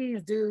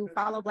 Please do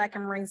follow Black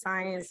and Marine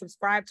Science,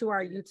 subscribe to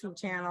our YouTube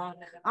channel,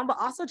 but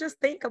also just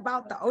think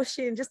about the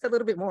ocean just a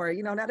little bit more.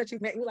 Now that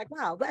you've met me, like,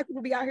 wow, Black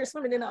people be out here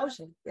swimming in the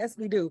ocean. Yes,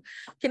 we do.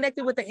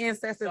 Connected with the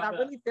ancestors. I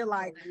really feel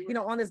like,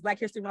 on this Black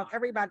History Month,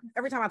 every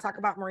time I talk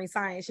about marine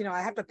science,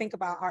 I have to think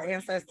about our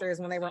ancestors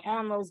when they were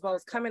on those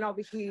boats coming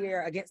over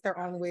here against their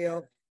own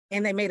will,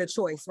 and they made a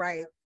choice,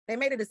 right? They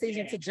made a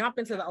decision to jump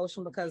into the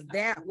ocean because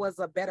that was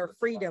a better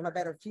freedom, a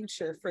better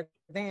future for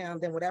them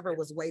than whatever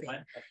was waiting.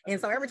 And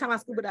so every time I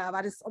scuba dive,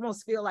 I just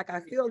almost feel like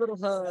I feel a little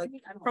hug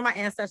from my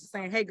ancestors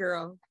saying, hey,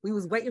 girl, we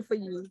was waiting for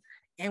you.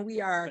 And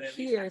we are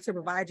here to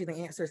provide you the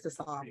answers to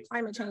solve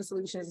climate change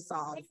solutions, to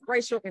solve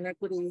racial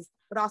inequities,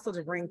 but also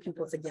to bring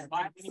people together.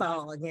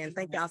 So again,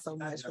 thank y'all so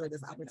much for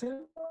this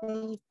opportunity.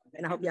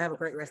 And I hope you have a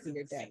great rest of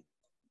your day.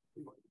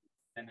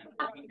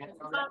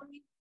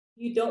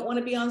 You don't want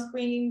to be on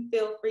screen,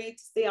 feel free to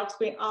stay off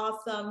screen.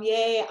 Awesome.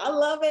 Yay. I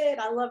love it.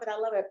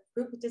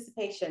 Group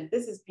participation.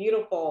 This is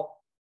beautiful.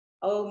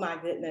 Oh my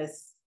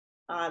goodness.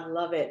 I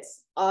love it.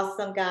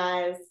 Awesome,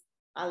 guys.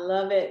 I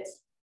love it.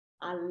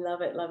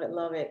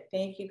 Love it.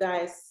 Thank you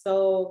guys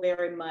so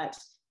very much.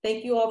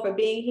 Thank you all for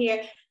being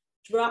here.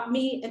 Drop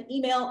me an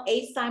email,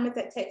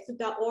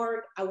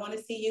 assignments@techsoup.org. I want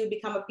to see you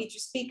become a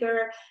featured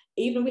speaker.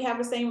 Even if we have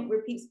the same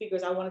repeat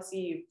speakers, I want to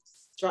see you.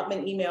 Drop me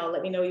an email.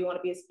 Let me know you want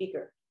to be a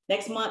speaker.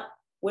 Next month,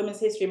 Women's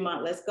History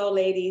Month. Let's go,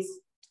 ladies.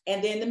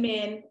 And then the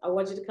men, I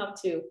want you to come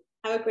too.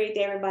 Have a great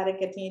day, everybody.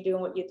 Continue doing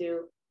what you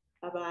do.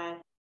 Bye-bye.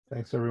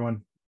 Thanks,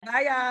 everyone.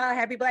 Bye, y'all.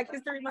 Happy Black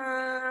History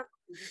Month.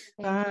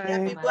 Bye.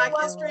 Happy Black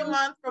History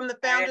Month from the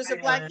founders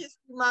of Black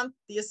History Month,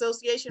 the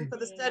Association for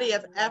the Study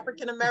of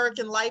African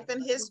American Life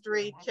and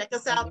History. Check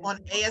us out on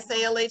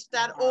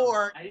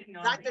asalh.org.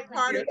 Dr.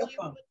 Carter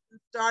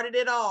started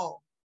it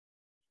all.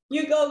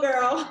 You go,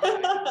 girl.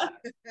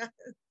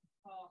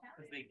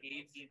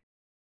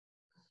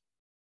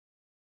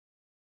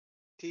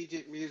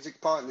 Strategic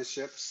Music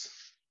Partnerships.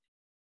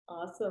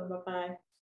 Awesome. Bye-bye.